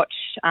we can watch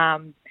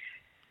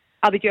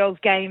other girls'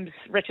 games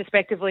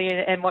retrospectively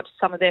and watch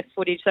some of their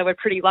footage. So we're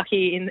pretty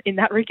lucky in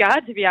that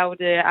regard to be able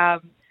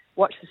to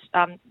watch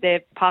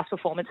their past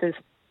performances.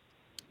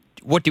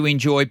 What do you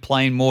enjoy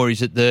playing more?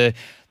 Is it the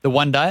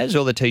one-dayers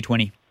or the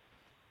T20?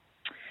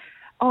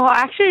 Oh, I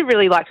actually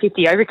really like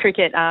 50-over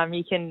cricket.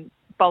 You can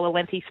bowl a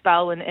lengthy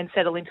spell and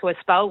settle into a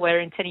spell, where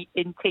in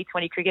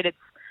T20 cricket it's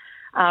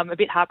a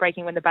bit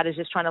heartbreaking when the batter's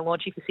just trying to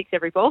launch you for 6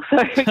 every ball, so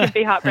it can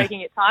be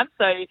heartbreaking at times.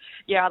 So,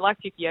 yeah, I like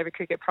 50-over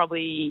cricket,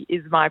 probably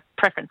is my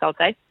preference, I would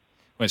say.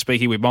 We're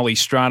speaking with Molly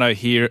Strano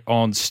here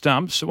on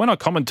Stumps. When I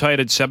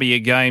commentated some of your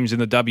games in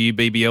the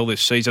WBBL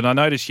this season, I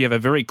noticed you have a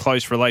very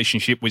close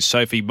relationship with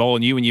Sophie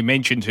Molyneux, and you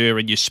mentioned her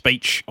in your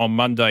speech on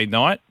Monday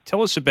night.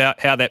 Tell us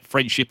about how that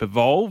friendship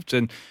evolved,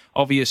 and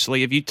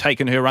obviously, have you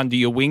taken her under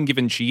your wing,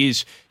 given she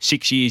is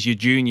 6 years your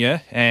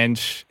junior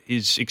and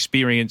is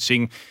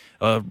experiencing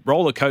a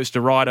roller coaster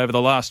ride over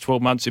the last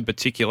 12 months in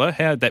particular?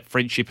 How did that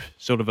friendship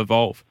sort of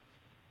evolve?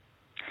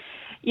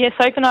 Yeah,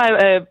 Sophie and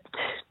I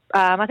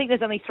I think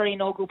there's only 3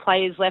 inaugural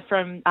players left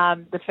from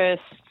the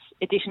first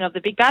edition of the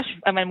Big Bash,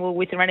 and when we were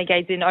with the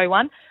Renegades in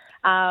 01.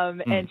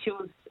 And she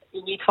was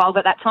in Year 12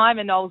 at that time,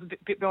 and I was a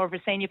bit more of a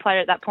senior player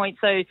at that point.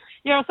 So,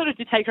 yeah, I sort of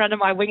did take her under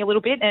my wing a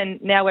little bit,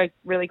 and now we're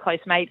really close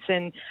mates,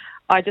 and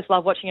I just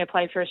love watching her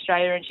play for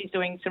Australia, and she's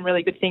doing some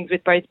really good things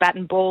with both bat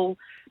and ball,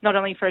 not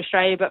only for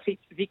Australia, but for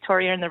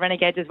Victoria and the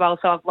Renegades as well.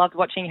 So I've loved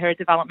watching her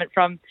development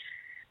from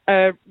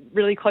a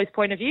really close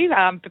point of view,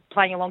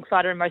 playing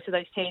alongside her in most of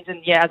those teams.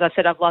 And yeah, as I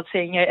said, I've loved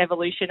seeing her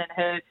evolution and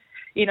her,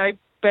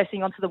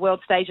 bursting onto the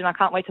world stage, and I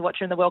can't wait to watch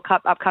her in the World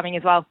Cup upcoming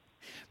as well.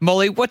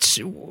 Molly,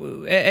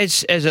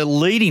 as a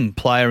leading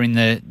player in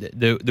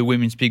the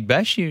Women's Big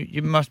Bash,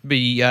 you must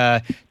be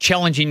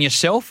challenging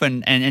yourself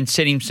and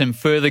setting some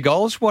further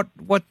goals. What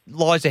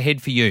lies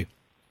ahead for you?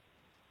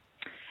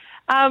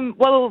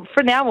 Well,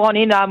 from now on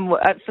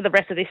for the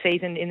rest of this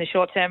season, in the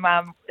short term,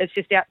 it's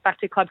just back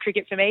to club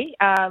cricket for me.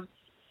 A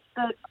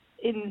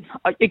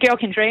girl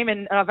can dream,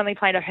 and I've only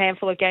played a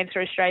handful of games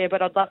for Australia,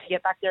 but I'd love to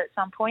get back there at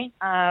some point.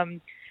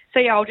 So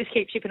yeah, I'll just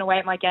keep chipping away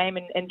at my game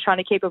and trying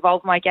to keep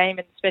evolving my game,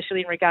 and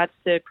especially in regards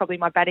to probably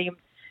my batting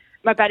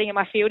and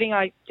my fielding.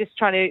 I just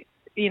trying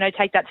to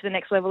take that to the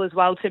next level as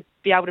well, to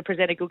be able to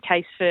present a good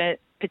case for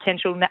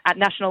potential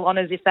national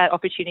honours if that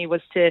opportunity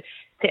was to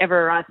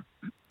ever arise.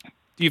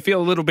 Do you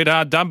feel a little bit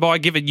hard done by,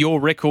 given your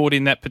record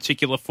in that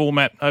particular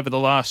format over the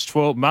last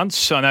 12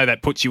 months? I know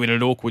that puts you in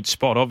an awkward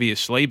spot,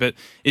 obviously, but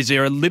is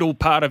there a little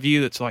part of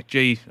you that's like,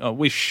 gee, I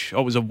wish I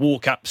was a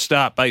walk-up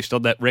start based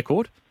on that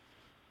record?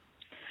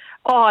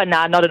 Oh,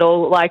 no, not at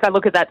all. Like, I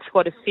look at that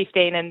squad of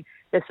 15, and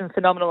there's some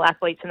phenomenal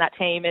athletes in that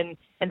team, and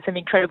some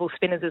incredible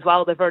spinners as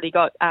well. They've already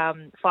got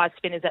 5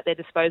 spinners at their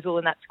disposal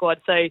in that squad.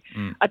 So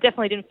I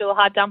definitely didn't feel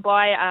hard done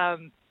by,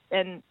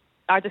 and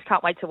I just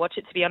can't wait to watch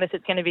it, to be honest.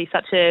 It's going to be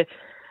such a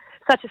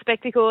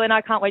spectacle, and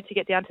I can't wait to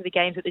get down to the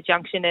games at the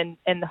Junction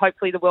and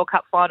hopefully the World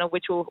Cup final,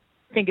 which will,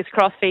 fingers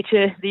crossed,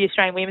 feature the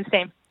Australian women's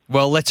team.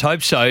 Well, let's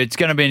hope so. It's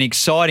going to be an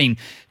exciting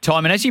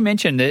time. And as you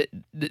mentioned,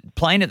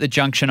 playing at the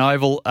Junction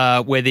Oval,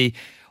 where the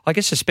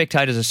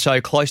spectators are so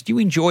close, do you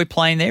enjoy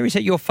playing there? Is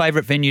that your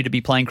favourite venue to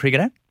be playing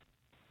cricket at?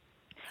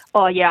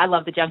 Oh, yeah, I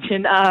love the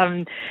Junction.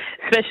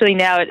 Especially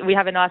now, we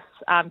have a nice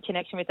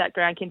connection with that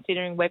ground,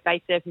 considering we're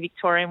based there for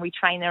Victoria and we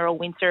train there all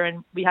winter,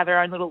 and we have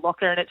our own little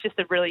locker, and it's just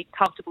a really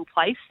comfortable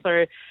place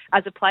for,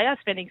 as a player,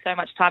 spending so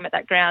much time at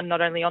that ground,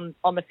 not only on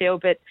the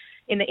field, but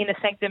in the inner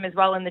sanctum as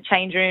well, in the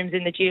change rooms,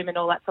 in the gym and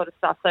all that sort of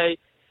stuff. So,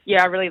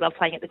 yeah, I really love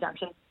playing at the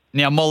Junction.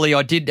 Now, Molly,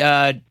 I did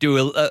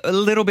do a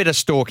little bit of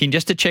stalking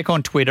just to check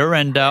on Twitter,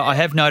 and I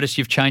have noticed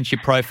you've changed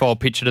your profile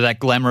picture to that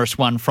glamorous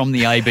one from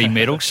the AB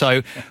medal.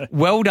 So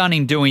well done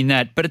in doing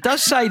that. But it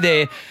does say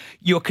there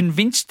you're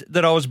convinced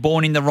that I was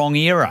born in the wrong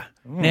era.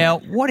 Now,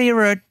 what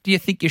era do you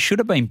think you should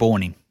have been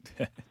born in?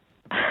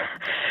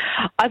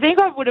 I think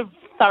I would have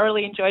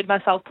thoroughly enjoyed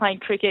myself playing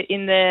cricket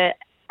in the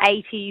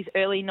 80s,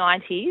 early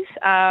 90s.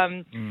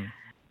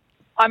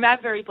 I'm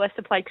very blessed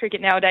to play cricket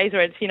nowadays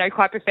where it's,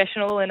 quite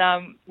professional and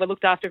we're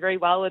looked after very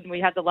well and we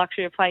have the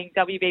luxury of playing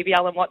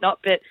WBBL and whatnot.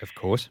 But of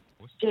course.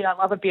 Gee, I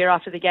love a beer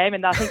after the game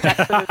and I think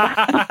that's sort of,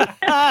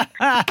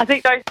 I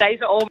think those days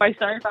are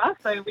almost over,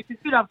 so which is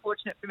a bit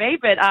unfortunate for me.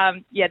 But,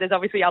 there's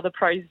obviously other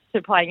pros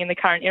to playing in the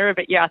current era.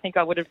 But, I think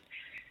I would have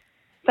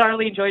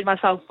thoroughly enjoyed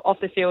myself off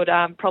the field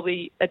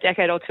probably a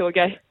decade or two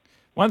ago.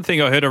 One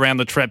thing I heard around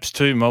the traps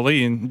too,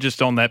 Molly, and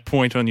just on that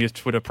point on your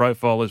Twitter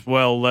profile as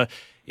well,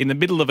 in the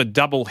middle of a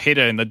double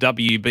header in the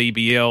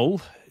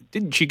WBBL,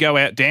 didn't you go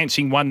out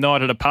dancing one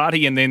night at a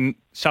party and then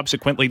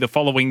subsequently the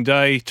following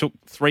day took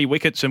 3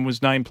 wickets and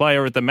was named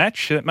player of the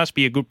match? That must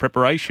be a good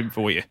preparation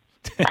for you.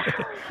 We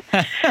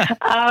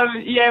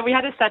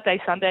had a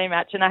Saturday-Sunday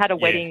match and I had a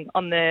wedding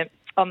on the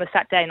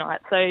Saturday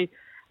night. So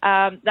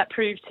that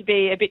proved to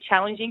be a bit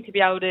challenging to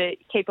be able to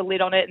keep a lid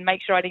on it and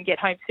make sure I didn't get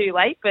home too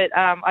late. But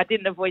I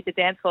didn't avoid the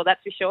dance floor,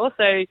 that's for sure.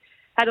 So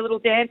had a little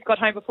dance, got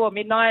home before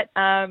midnight,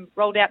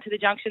 rolled out to the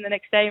junction the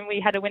next day and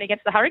we had a win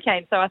against the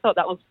Hurricanes. So I thought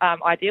that was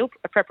ideal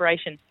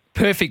preparation.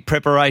 Perfect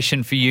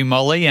preparation for you,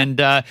 Molly. And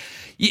I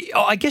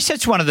guess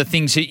that's one of the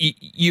things that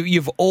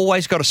you've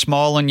always got a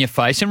smile on your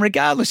face. And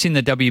regardless in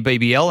the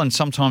WBBL, and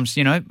sometimes,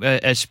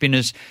 as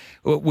spinners,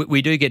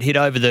 we do get hit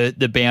over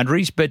the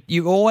boundaries, but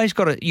you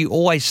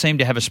always seem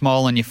to have a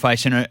smile on your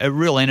face and a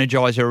real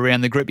energiser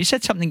around the group. Is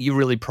that something you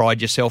really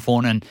pride yourself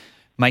on and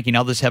making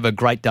others have a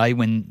great day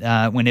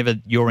whenever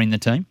you're in the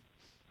team?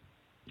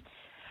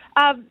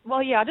 I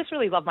just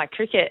really love my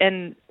cricket,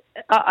 and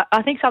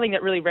I think something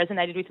that really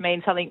resonated with me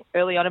and something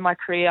early on in my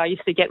career, I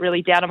used to get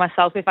really down on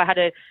myself if I had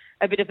a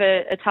bit of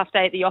a tough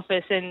day at the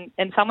office, and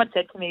someone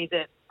said to me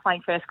that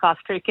playing first-class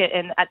cricket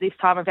and at this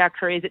time of our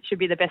careers, it should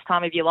be the best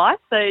time of your life.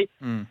 So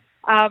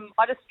I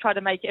just try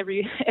to make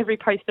every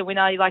post a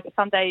winner. Like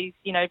some days,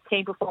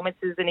 team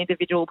performances and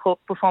individual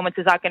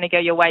performances aren't going to go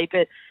your way,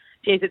 but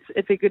geez,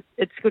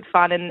 it's good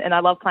fun, and I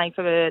love playing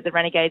for the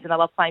Renegades and I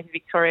love playing for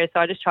Victoria, so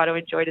I just try to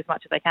enjoy it as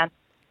much as I can.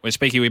 We're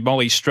speaking with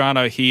Molly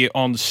Strano here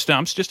on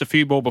Stumps. Just a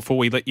few more before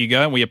we let you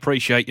go, and we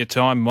appreciate your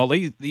time,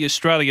 Molly. The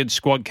Australian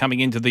squad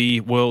coming into the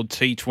World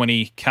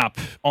T20 Cup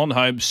on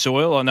home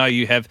soil. I know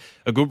you have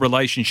a good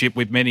relationship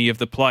with many of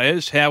the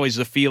players. How is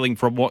the feeling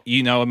from what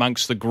you know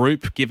amongst the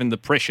group, given the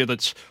pressure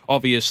that's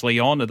obviously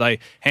on? Are they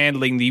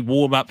handling the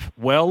warm-up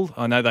well?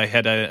 I know they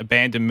had an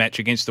abandoned match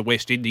against the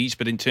West Indies,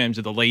 but in terms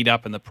of the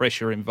lead-up and the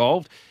pressure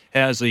involved,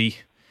 how's the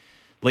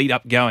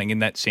lead-up going in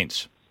that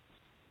sense?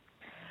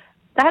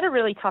 They had a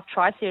really tough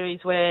try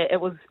series where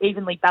it was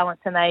evenly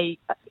balanced and they,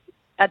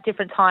 at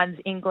different times,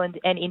 England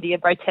and India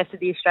both tested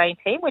the Australian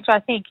team, which I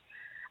think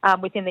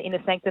within the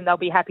inner sanctum they'll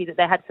be happy that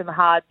they had some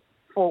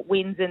hard-fought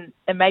wins and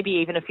maybe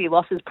even a few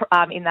losses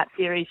in that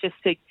series just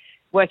to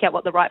work out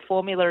what the right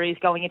formula is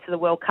going into the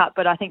World Cup.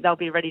 But I think they'll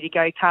be ready to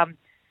go come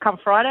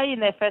Friday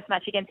in their first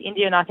match against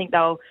India, and I think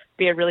they'll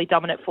be a really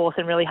dominant force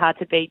and really hard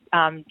to beat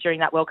during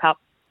that World Cup.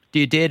 Do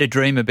you dare to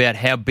dream about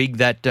how big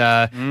that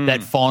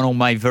final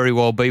may very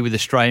well be with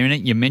Australia in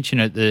it? You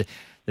mentioned at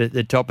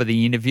the top of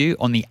the interview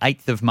on the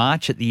 8th of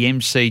March at the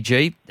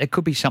MCG. It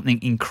could be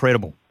something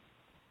incredible.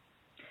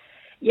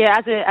 Yeah,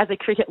 as a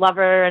cricket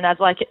lover and as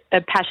like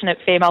a passionate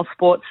female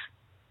sports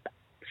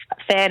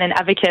fan and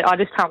advocate, I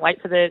just can't wait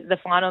for the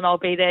final, and I'll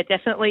be there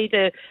definitely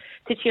to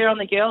cheer on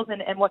the girls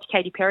and watch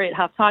Katy Perry at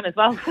halftime as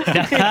well.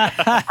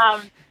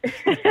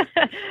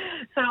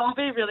 So it'll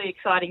be a really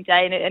exciting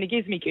day, and it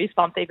gives me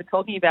goosebumps even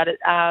talking about it.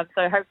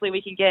 So hopefully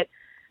we can get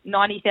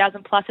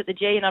 90,000 plus at the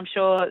G, and I'm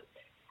sure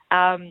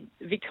the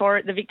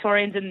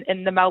Victorians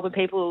and the Melbourne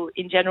people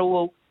in general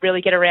will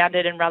really get around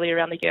it and rally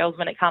around the girls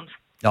when it comes.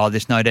 Oh,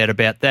 there's no doubt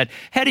about that.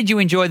 How did you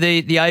enjoy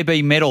the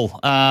AB medal?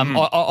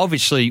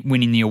 Obviously,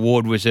 winning the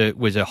award was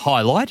a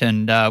highlight,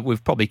 and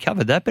we've probably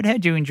covered that. But how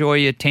did you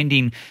enjoy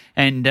attending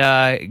and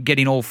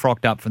getting all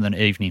frocked up for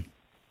the evening?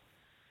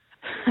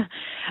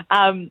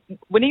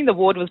 Winning the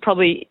award was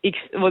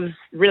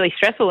really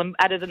stressful and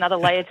added another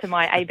layer to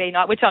my AB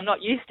night, which I'm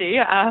not used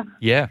to.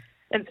 Yeah,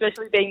 and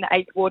especially being the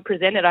 8th award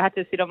presented, I had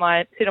to sit on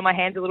my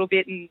hands a little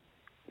bit, and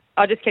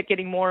I just kept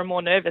getting more and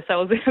more nervous.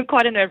 So it was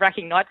quite a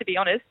nerve-wracking night, to be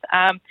honest.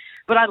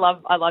 But I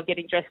love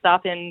getting dressed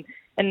up and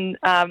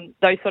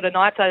those sort of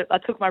nights. I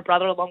took my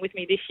brother along with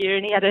me this year,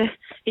 and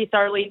he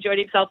thoroughly enjoyed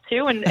himself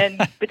too. And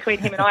between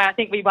him and I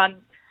think we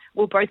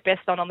were both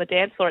best on the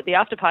dance floor at the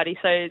after party.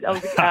 So it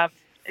was a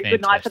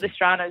good night for the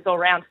Stranos all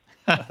round.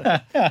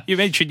 You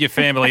mentioned your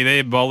family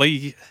there,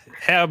 Molly.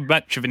 How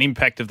much of an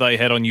impact have they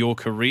had on your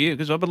career?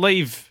 Because I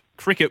believe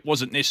cricket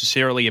wasn't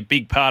necessarily a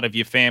big part of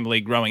your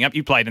family growing up.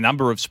 You played a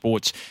number of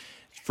sports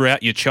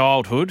throughout your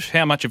childhood.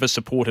 How much of a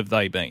support have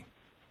they been?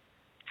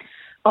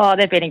 Oh,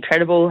 they've been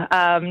incredible.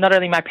 Not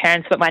only my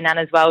parents, but my nan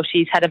as well.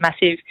 She's had a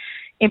massive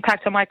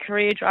impact on my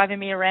career, driving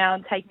me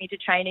around, taking me to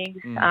trainings.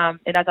 And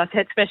as I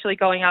said, especially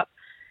going up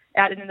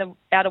out in the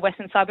outer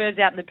western suburbs,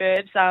 out in the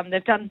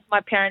burbs.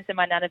 My parents and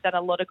my nan have done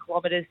a lot of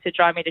kilometres to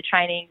drive me to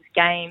trainings,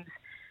 games,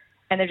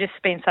 and they've just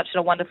been such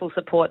a wonderful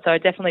support. So I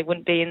definitely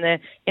wouldn't be in the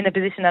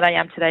position that I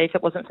am today if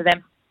it wasn't for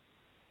them.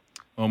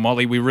 Well,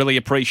 Molly, we really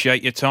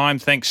appreciate your time.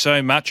 Thanks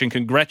so much, and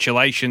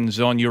congratulations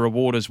on your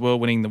award as well,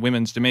 winning the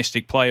Women's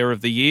Domestic Player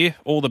of the Year.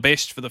 All the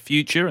best for the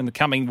future and the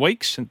coming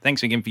weeks, and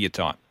thanks again for your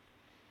time.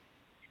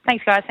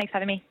 Thanks, guys. Thanks for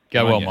having me.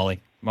 Go well, Molly.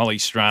 Molly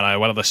Strano,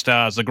 one of the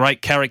stars, the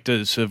great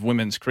characters of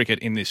women's cricket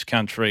in this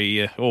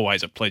country.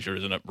 Always a pleasure,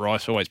 isn't it,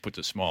 Bryce? Always puts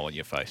a smile on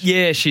your face.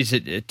 Yeah, she's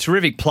a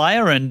terrific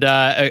player and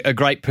a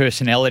great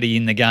personality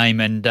in the game,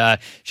 and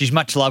she's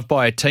much loved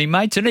by her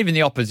teammates, and even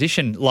the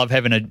opposition love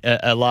having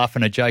a laugh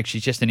and a joke.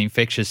 She's just an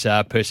infectious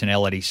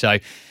personality. So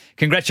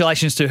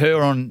congratulations to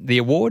her on the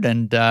award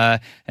and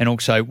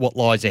also what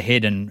lies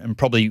ahead and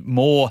probably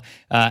more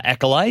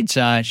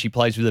accolades. She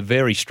plays with a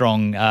very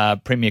strong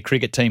Premier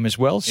Cricket team as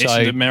well. So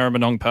at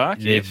Maribyrnong Park.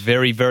 They're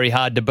very, very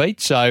hard to beat.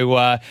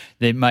 So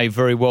there may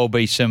very well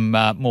be some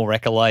more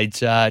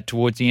accolades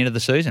towards the end of the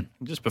season.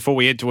 Just before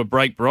we head to a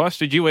break, Bryce,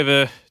 did you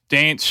ever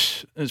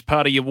dance as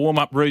part of your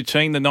warm-up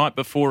routine the night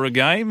before a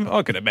game?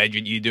 I could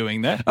imagine you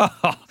doing that.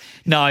 Oh,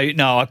 no,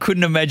 I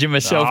couldn't imagine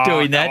myself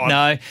doing that,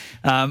 no.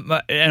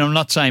 And I'm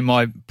not saying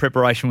my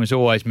preparation was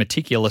always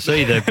meticulous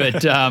either,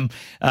 but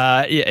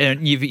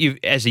you've,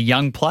 as a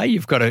young player,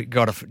 you've got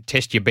to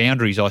test your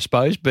boundaries, I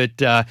suppose. But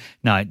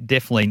no,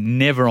 definitely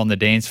never on the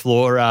dance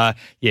floor.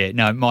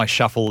 My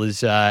shuffle is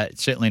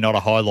certainly not a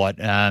highlight.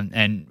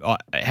 And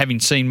having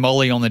seen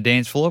Molly on the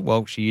dance floor,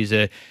 well, she is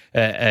a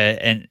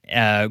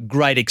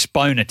great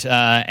exponent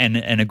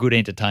and a good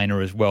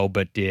entertainer as well.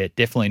 But yeah,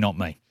 definitely not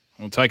me.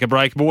 We'll take a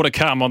break. More to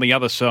come on the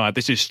other side.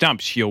 This is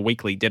Stumps, your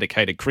weekly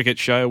dedicated cricket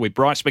show with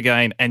Bryce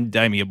McGain and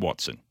Damian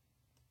Watson.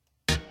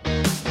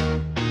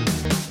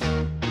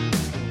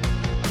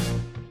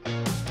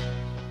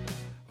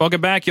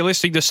 Welcome back. You're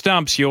listening to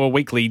Stumps, your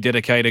weekly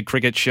dedicated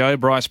cricket show.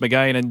 Bryce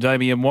McGain and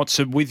Damian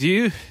Watson with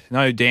you.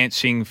 No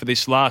dancing for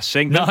this last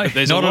segment. No,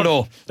 but not at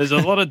all. There's a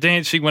lot of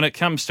dancing when it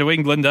comes to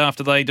England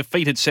after they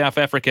defeated South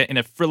Africa in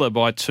a thriller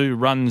by 2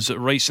 runs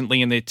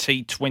recently in their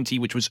T20,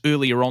 which was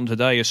earlier on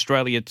today,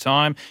 Australia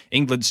time.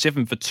 England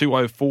 7 for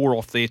 204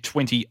 off their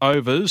 20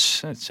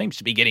 overs. It seems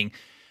to be getting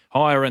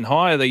higher and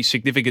higher, these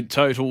significant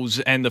totals,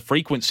 and the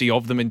frequency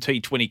of them in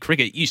T20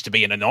 cricket. It used to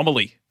be an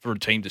anomaly for a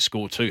team to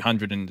score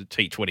 200 in the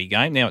T20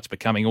 game. Now it's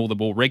becoming all the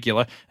more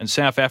regular. And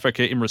South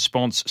Africa, in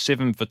response,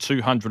 7 for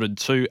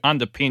 202,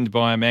 underpinned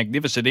by a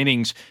magnificent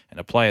innings and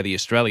a player the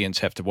Australians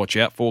have to watch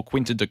out for,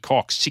 Quinton de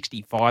Kock,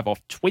 65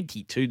 off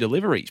 22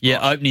 deliveries.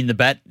 Yeah, opening the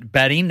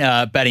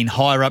batting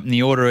higher up in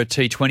the order of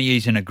T20.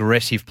 He's an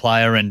aggressive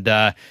player, and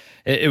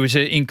it was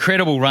an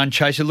incredible run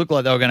chase. It looked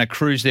like they were going to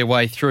cruise their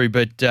way through,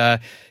 but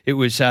it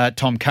was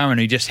Tom Curran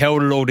who just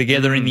held it all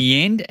together in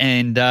the end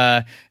and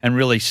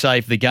really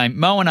saved the game.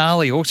 Moeen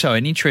Ali, also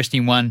an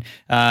interesting one,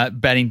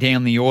 batting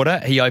down the order.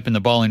 He opened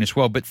the bowling as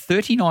well, but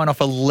 39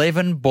 off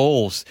 11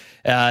 balls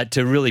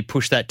to really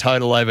push that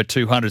total over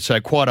 200, so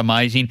quite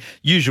amazing.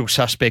 Usual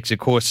suspects, of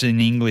course, in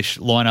the English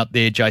lineup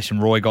there. Jason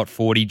Roy got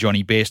 40,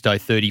 Johnny Bairstow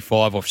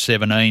 35 off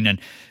 17, and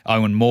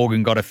Owen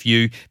Morgan got a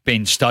few.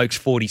 Ben Stokes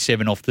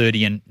 47 off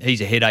 30, and he's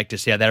a headache to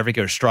South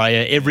Africa,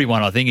 Australia,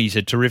 everyone. I think he's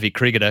a terrific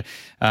cricketer.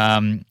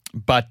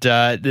 But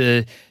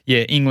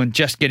England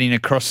just getting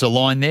across the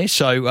line there,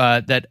 so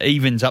that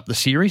evens up the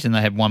series, and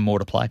they have one more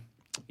to play.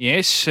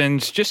 Yes,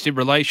 and just in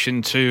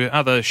relation to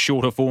other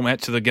shorter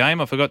formats of the game,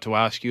 I forgot to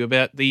ask you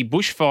about the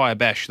Bushfire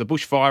Bash, the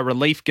Bushfire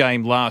Relief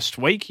Game last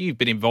week. You've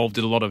been involved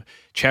in a lot of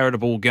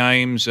charitable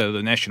games,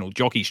 the National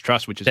Jockeys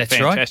Trust, which is a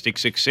fantastic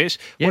success.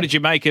 Yep. What did you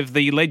make of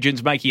the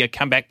legends making a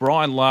comeback?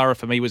 Brian Lara,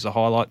 for me, was the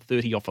highlight,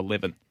 30 off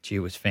 11. Gee, it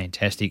was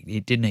fantastic.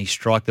 Didn't he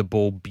strike the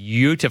ball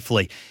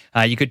beautifully?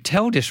 You could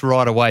tell just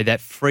right away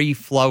that free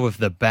flow of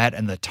the bat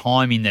and the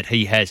timing that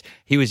he has.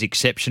 He was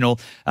exceptional.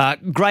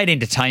 Great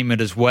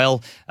entertainment as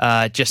well.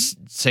 Just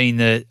seeing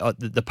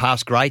the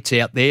past greats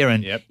out there,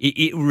 and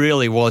it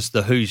really was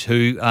the who's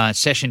who.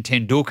 Sachin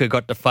Tendulkar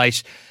got to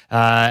face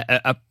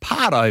a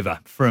part over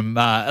from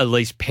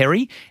Elise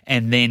Perry,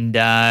 and then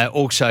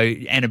also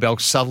Annabelle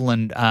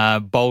Sutherland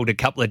bowled a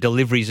couple of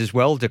deliveries as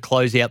well to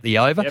close out the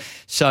over. Yep.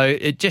 So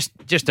it just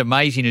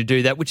amazing to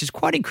do that, which is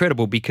quite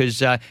incredible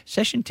because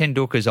Sachin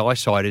Tendulkar's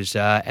eyesight is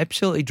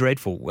absolutely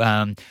dreadful.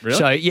 Really?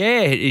 So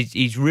yeah,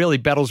 he's really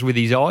battles with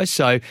his eyes.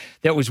 So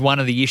that was one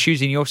of the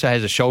issues, and he also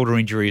has a shoulder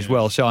injury as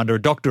well. So under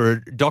a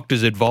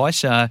doctor's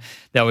advice,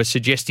 they were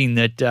suggesting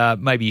that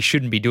maybe he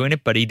shouldn't be doing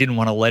it, but he didn't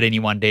want to let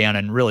anyone down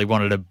and really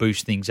wanted to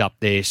boost things up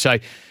there. So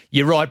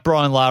you're right,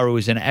 Brian Lara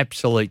was an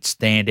absolute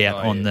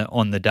standout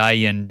on the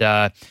day, and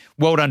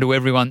well done to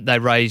everyone. They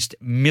raised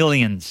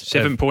millions.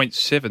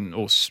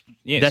 7.7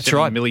 that's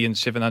 7 right.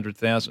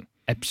 700,000.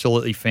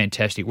 Absolutely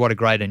fantastic. What a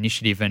great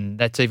initiative. And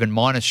that's even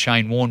minus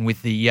Shane Warne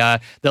with the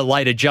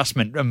late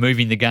adjustment of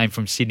moving the game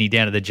from Sydney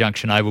down to the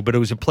Junction Oval. But it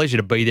was a pleasure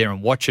to be there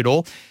and watch it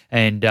all.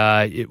 And,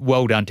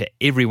 well done to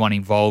everyone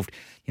involved.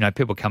 You know,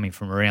 people coming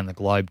from around the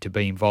globe to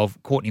be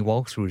involved. Courtney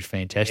Walsh was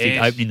fantastic,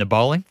 opening the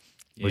bowling.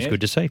 It was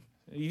good to see.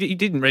 He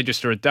didn't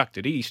register a duck,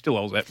 did he? He still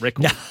holds that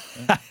record.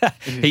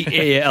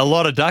 A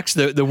lot of ducks,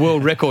 the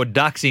world record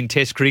ducks in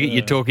Test cricket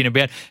you're talking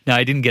about. No,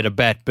 he didn't get a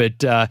bat,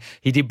 but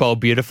he did bowl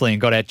beautifully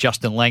and got out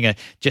Justin Langer,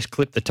 just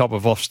clipped the top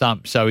of off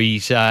stump. So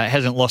he's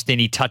hasn't lost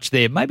any touch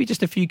there. Maybe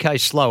just a few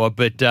Ks slower,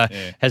 but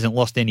hasn't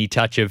lost any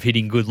touch of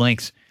hitting good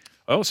lengths.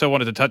 I also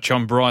wanted to touch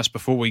on Bryce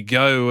before we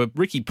go.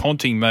 Ricky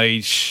Ponting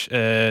made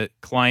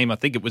claim, I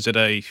think it was at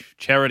a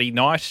charity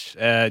night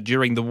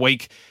during the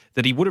week,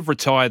 that he would have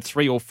retired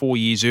 3 or 4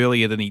 years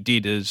earlier than he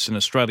did as an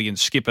Australian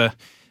skipper.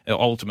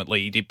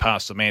 Ultimately, he did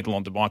pass the mantle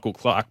on to Michael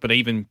Clarke, but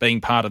even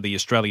being part of the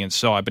Australian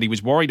side. But he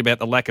was worried about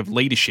the lack of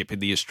leadership in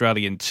the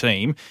Australian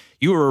team.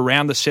 You were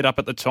around the setup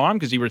at the time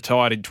because he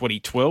retired in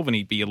 2012, and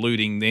he'd be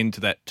alluding then to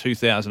that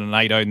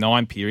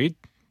 2008-09 period.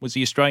 Was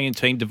the Australian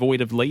team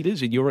devoid of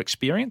leaders in your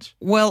experience?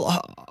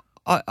 Well,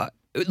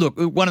 look,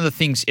 one of the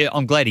things,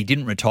 I'm glad he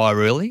didn't retire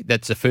early.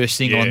 That's the first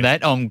thing on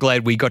that. I'm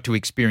glad we got to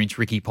experience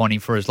Ricky Ponting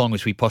for as long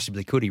as we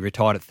possibly could. He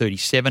retired at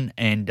 37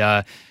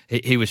 and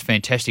he was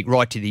fantastic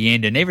right to the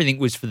end, and everything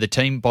was for the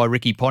team by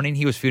Ricky Ponting.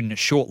 He was feeling a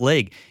short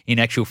leg, in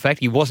actual fact.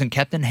 He wasn't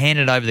captain,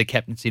 handed over the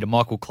captaincy to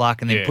Michael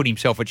Clarke and then put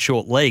himself at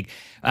short leg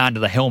under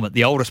the helmet.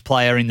 The oldest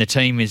player in the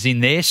team is in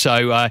there,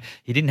 so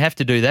he didn't have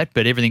to do that,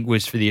 but everything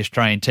was for the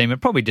Australian team.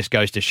 It probably just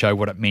goes to show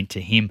what it meant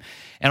to him.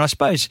 And I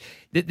suppose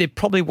there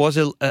probably was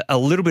a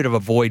little bit of a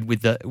void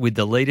with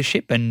the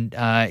leadership, and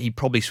he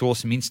probably saw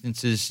some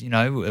instances, you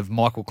know, of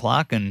Michael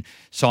Clarke and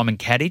Simon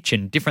Kadich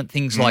and different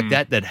things like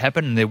that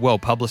happened, and they're well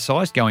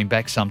publicised going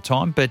back some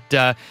time.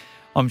 But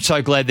I'm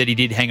so glad that he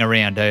did hang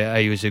around.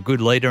 He was a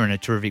good leader and a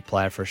terrific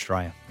player for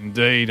Australia.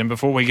 Indeed. And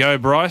before we go,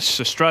 Bryce,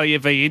 Australia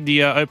v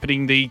India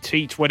opening the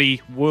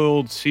T20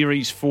 World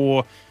Series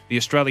for the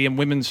Australian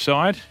women's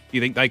side. Do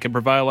you think they can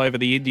prevail over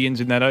the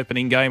Indians in that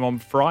opening game on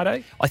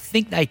Friday? I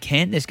think they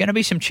can. There's going to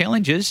be some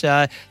challenges.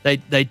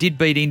 They did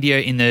beat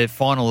India in the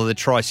final of the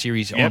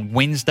Tri-Series on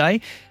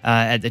Wednesday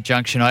at the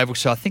Junction Oval,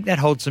 so I think that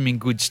holds them in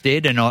good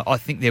stead, and I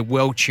think they're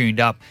well tuned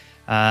up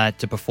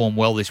to perform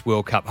well this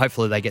World Cup.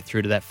 Hopefully they get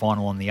through to that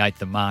final on the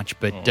 8th of March,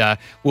 but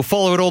we'll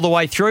follow it all the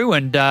way through,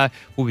 and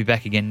we'll be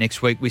back again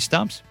next week with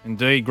Stumps.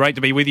 Indeed. Great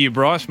to be with you,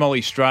 Bryce. Molly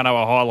Strano,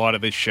 a highlight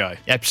of this show.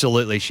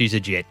 Absolutely. She's a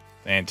jet.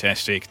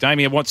 Fantastic.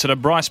 Damian Watson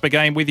and Bryce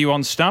McGain with you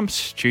on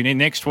Stumps. Tune in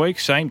next week,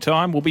 same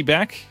time. We'll be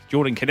back.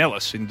 Jordan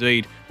Canellis,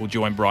 indeed, will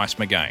join Bryce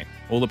McGain.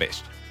 All the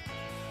best.